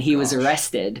Shumpike when he was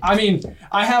arrested? I mean,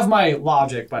 I have my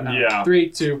logic, but no. Yeah. 3,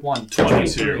 2, 1.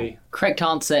 22. Correct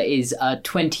answer is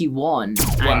 21.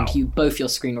 Wow. And both your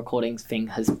screen recording thing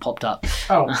has popped up.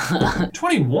 Oh.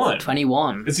 21.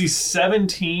 21. Is he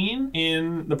 17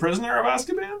 in The Prisoner of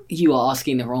Azkaban? You are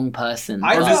asking the wrong person.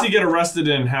 I Or thought- does he get arrested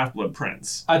in Half-Blood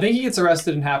Prince? I think he gets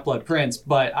arrested in Half-Blood Prince,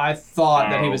 but I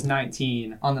thought that he was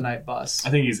 19 on the night bus.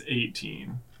 I think he's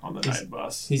 18 on the night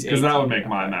bus. he's Because that 18, would make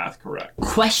my math correct.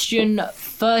 Question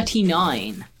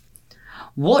 39.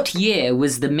 What year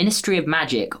was the Ministry of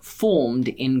Magic formed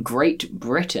in Great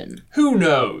Britain? Who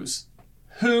knows?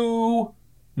 Who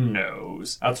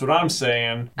knows? That's what I'm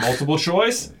saying. Multiple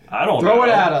choice? I don't know. Throw it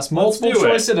at us. Multiple Let's do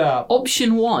choice it up.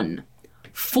 Option 1,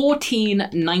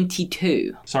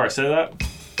 1492. Sorry, say that?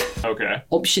 Okay.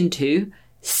 Option 2,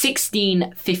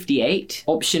 1658.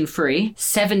 Option 3,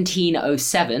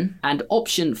 1707. And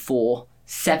option 4,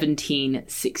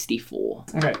 1764.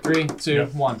 Okay, 3, 2,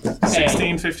 1.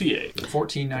 1658.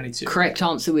 1492. Correct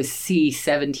answer was C,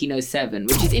 1707,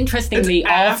 which is interestingly It's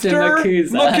after after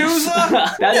Makusa.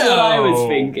 Makusa? That's what I was No.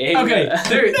 thinking. Okay,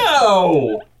 there,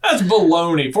 No! That's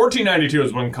baloney. 1492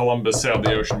 is when Columbus sailed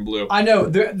the ocean blue. I know.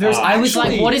 There's I was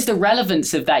actually- like, what is the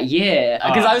relevance of that year?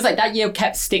 Because I was like, that year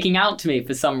kept sticking out to me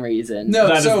for some reason. No,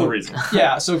 That is so, the reason.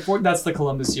 Yeah, so that's the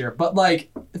Columbus year. But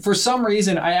like, for some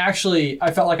reason, I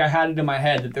felt like I had it in my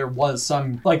head that there was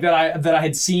some like that I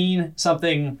had seen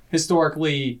something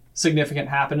historically significant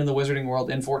happen in the wizarding world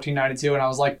in 1492, and I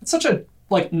was like, it's such a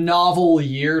like novel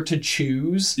year to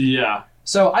choose. Yeah.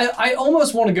 So I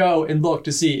almost want to go and look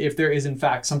to see if there is in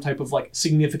fact some type of like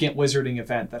significant wizarding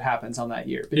event that happens on that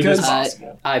year. It Because is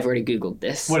possible. I've already Googled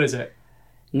this. what is it?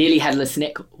 Nearly Headless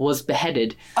Nick was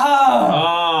beheaded.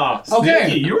 Ah, Ah, Okay.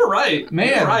 sneaky. You were right. man.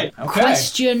 You were right. Okay.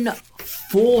 Question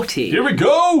 40. Here we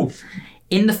go.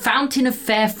 In the Fountain of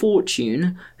Fair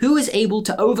Fortune, who is able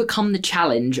to overcome the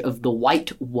challenge of the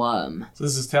White Worm? So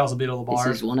this is Tales of Beetle the This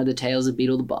Bard. is one of the tales of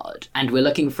Beetle the Bard. And we're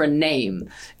looking for a name.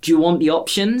 Do you want the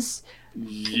options?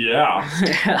 Yeah.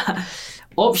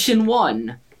 Option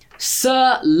 1,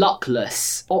 Sir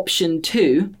Luckless. Option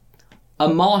 2,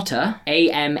 Amata,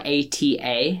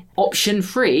 A-M-A-T-A. Option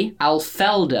 3,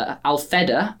 Alfeda,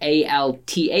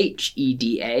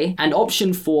 A-L-T-H-E-D-A. And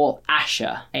option 4,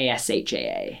 Asha,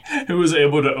 A-S-H-A-A. Who was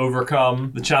able to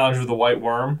overcome the challenge of the white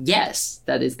worm? Yes,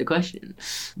 that is the question.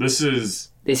 This is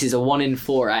This is a 1 in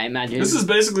 4, I imagine.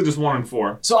 basically just 1 in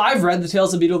 4. So I've read the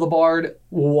Tales of Beetle the Bard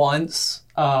once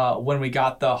when we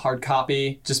got the hard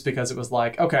copy, just because it was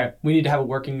like, okay, we need to have a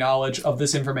working knowledge of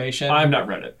this information. I've not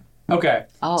read it, Okay.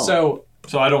 Oh. So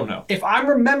so I don't know. if I'm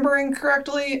remembering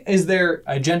correctly, is there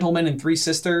a gentleman and 3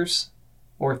 sisters?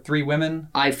 Or 3 women?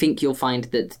 I think you'll find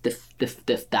that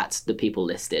that's the people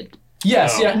listed.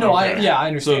 Yes, Oh, yeah, no, okay. I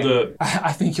understand. So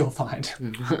I think you'll find.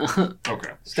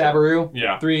 okay. Stabaroo?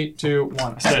 Yeah. 3, 2,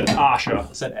 1. Said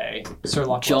Asha. Said A. Sir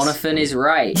Luckless. Jonathan is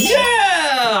right.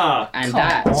 Yeah. And Come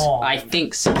that, on. I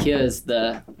think, secures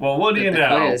the... Well, what do you The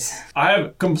know? quiz. I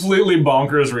have completely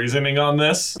bonkers reasoning on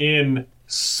this. In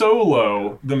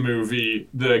Solo, the movie,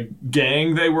 the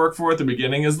gang they work for at the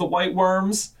beginning is the White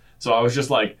Worms. So I was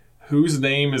just like, whose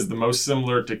name is the most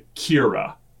similar to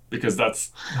Kira? Because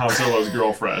that's Han Solo's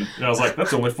girlfriend. And I was like,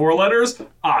 that's only 4 letters?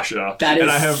 Asha. That is and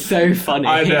I have, so funny.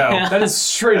 I know. That is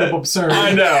straight up absurd.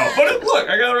 I know. But look,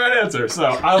 I got the right answer. So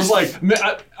I was like,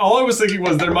 all I was thinking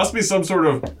was there must be some sort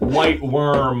of white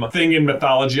worm thing in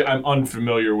mythology I'm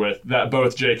unfamiliar with that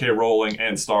both J.K. Rowling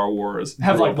and Star Wars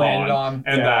Have, grew like, up landed on.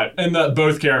 and Yeah. that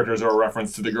both characters are a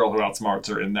reference to the girl who outsmarts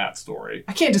her in that story.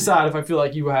 I can't decide if I feel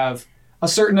like you have a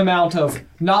certain amount of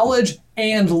knowledge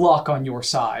and luck on your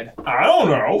side. I don't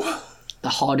know. The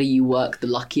harder you work, the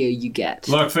luckier you get.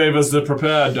 Luck favors the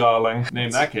prepared, darling. Name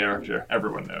that character.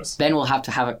 Everyone knows. Ben will have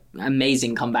to have an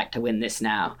amazing comeback to win this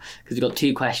now, because we've got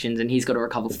 2 questions and he's got to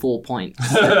recover 4 points.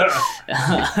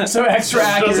 So extra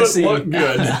accuracy. Doesn't look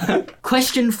good.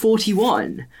 Question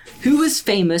 41. Who was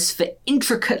famous for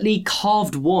intricately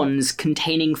carved wands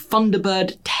containing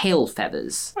Thunderbird tail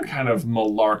feathers? What kind of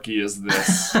malarkey is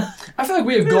this? I feel like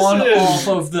we have gone off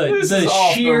of This the is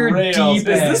off sheer the rails. deep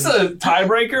end. Is this a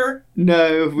tiebreaker?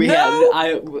 No, we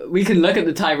No? we can look at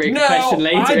the tiebreaker No, question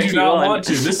later I if do you not want. want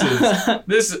to.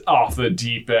 This is off the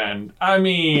deep end. I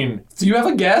mean, Do you have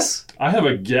a guess? I have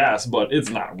a guess, but it's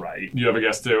not right. You have a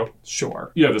guess too?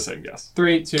 Sure. You have the same guess.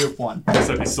 3, 2, 1. I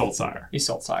said he's Salt Sire.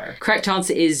 Isolde Sire. Correct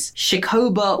answer is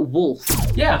Shakoba Wolf.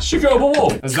 Yeah. Shakoba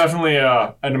Wolf is definitely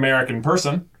an American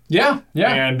person. Yeah.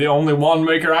 And the only wand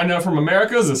maker I know from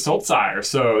America is Salt Sire.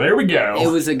 So there we go. It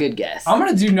was a good guess. I'm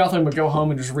gonna do nothing but go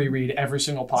home and just reread every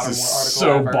single Pottermore This is article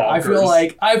so ever. I feel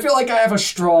bonkers. like I have a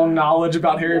strong knowledge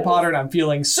about Harry Potter, and I'm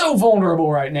feeling so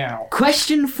vulnerable right now.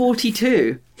 Question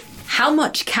 42. How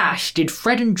much cash did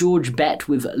Fred and George bet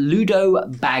with Ludo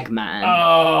Bagman?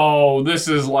 Oh, this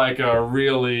is like a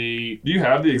really... Do you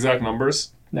have the exact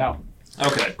numbers? No.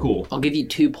 Okay, cool. I'll give you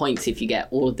 2 points if you get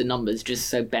all of the numbers, just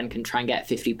so Ben can try and get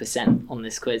 50% on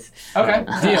this quiz. Okay.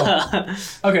 Deal.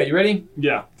 Okay, you ready?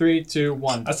 Yeah. 3, 2,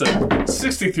 1. That's it.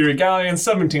 63 galleons,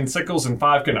 17 sickles, and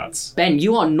 5 canuts. Ben,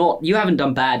 you haven't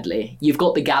done badly. You've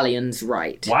got the galleons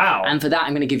right. Wow. And for that,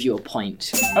 I'm going to give you a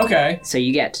point. Okay. So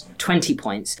you get 20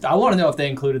 points. I want to know if they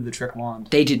included the trick wand.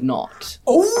 They did not.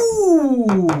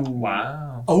 Ooh.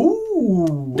 Wow.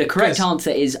 Ooh. The correct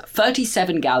answer is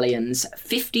 37 galleons,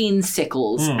 15 sickles,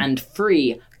 and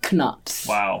 3 knuts.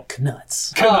 Wow.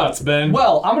 Nuts. Canuts, Ben.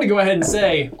 Well, I'm going to go ahead and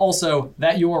say also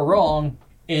that you are wrong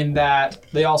in that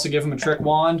they also give him a trick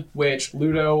wand, which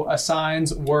Ludo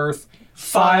assigns worth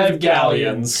 5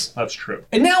 galleons. That's true.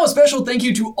 And now a special thank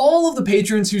you to all of the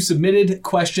patrons who submitted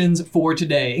questions for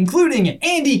today, including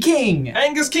Andy King,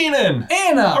 Angus Keenan.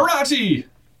 Anna, Arati.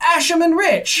 Asham and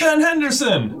Rich, Ben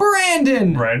Henderson.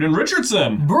 Brandon, Brandon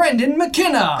Richardson. Brendan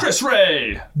McKenna, Chris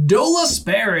Ray. Dola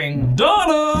Sparing,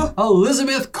 Donna.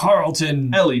 Elizabeth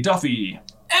Carlton, Ellie Duffy.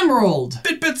 Emerald,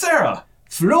 Bit Sarah.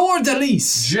 Flor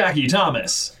Delis, Jackie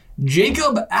Thomas.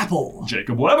 Jacob Apple,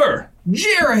 Jacob Weber.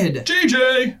 Jared,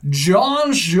 JJ.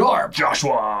 John Sharp,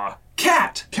 Joshua.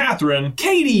 Kat, Catherine.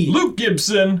 Katie, Luke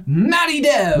Gibson. Maddie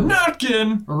Dev,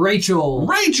 Notkin. Rachel,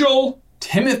 Rachel.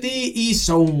 Timothy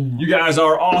Esom. You guys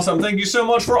are awesome. Thank you so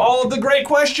much for all of the great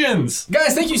questions.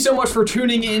 Guys, thank you so much for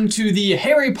tuning in to the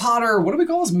Harry Potter, what do we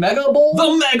call this, Mega Bowl?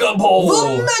 The Mega Bowl.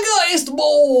 The Megaist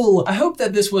Bowl! I hope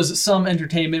that this was some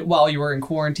entertainment while you were in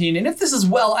quarantine, and if this is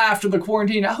well after the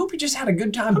quarantine, I hope you just had a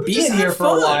good time you being just here had for a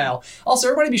fun. while. Also,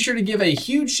 everybody be sure to give a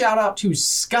huge shout out to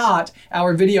Scott,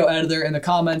 our video editor, in the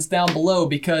comments down below,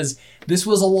 because this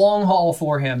was a long haul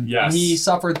for him. Yes. He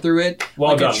suffered through it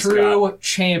Well like done, a true Scott.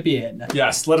 champion.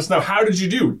 Yes, let us know. How did you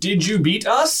do? Did you beat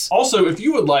us? Also, if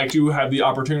you would like to have the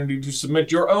opportunity to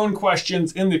submit your own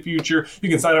questions in the future, you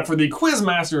can sign up for the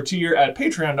Quizmaster tier at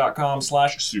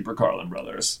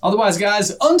patreon.com/SuperCarlinBrothers. Otherwise,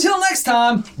 guys, until next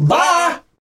time, bye!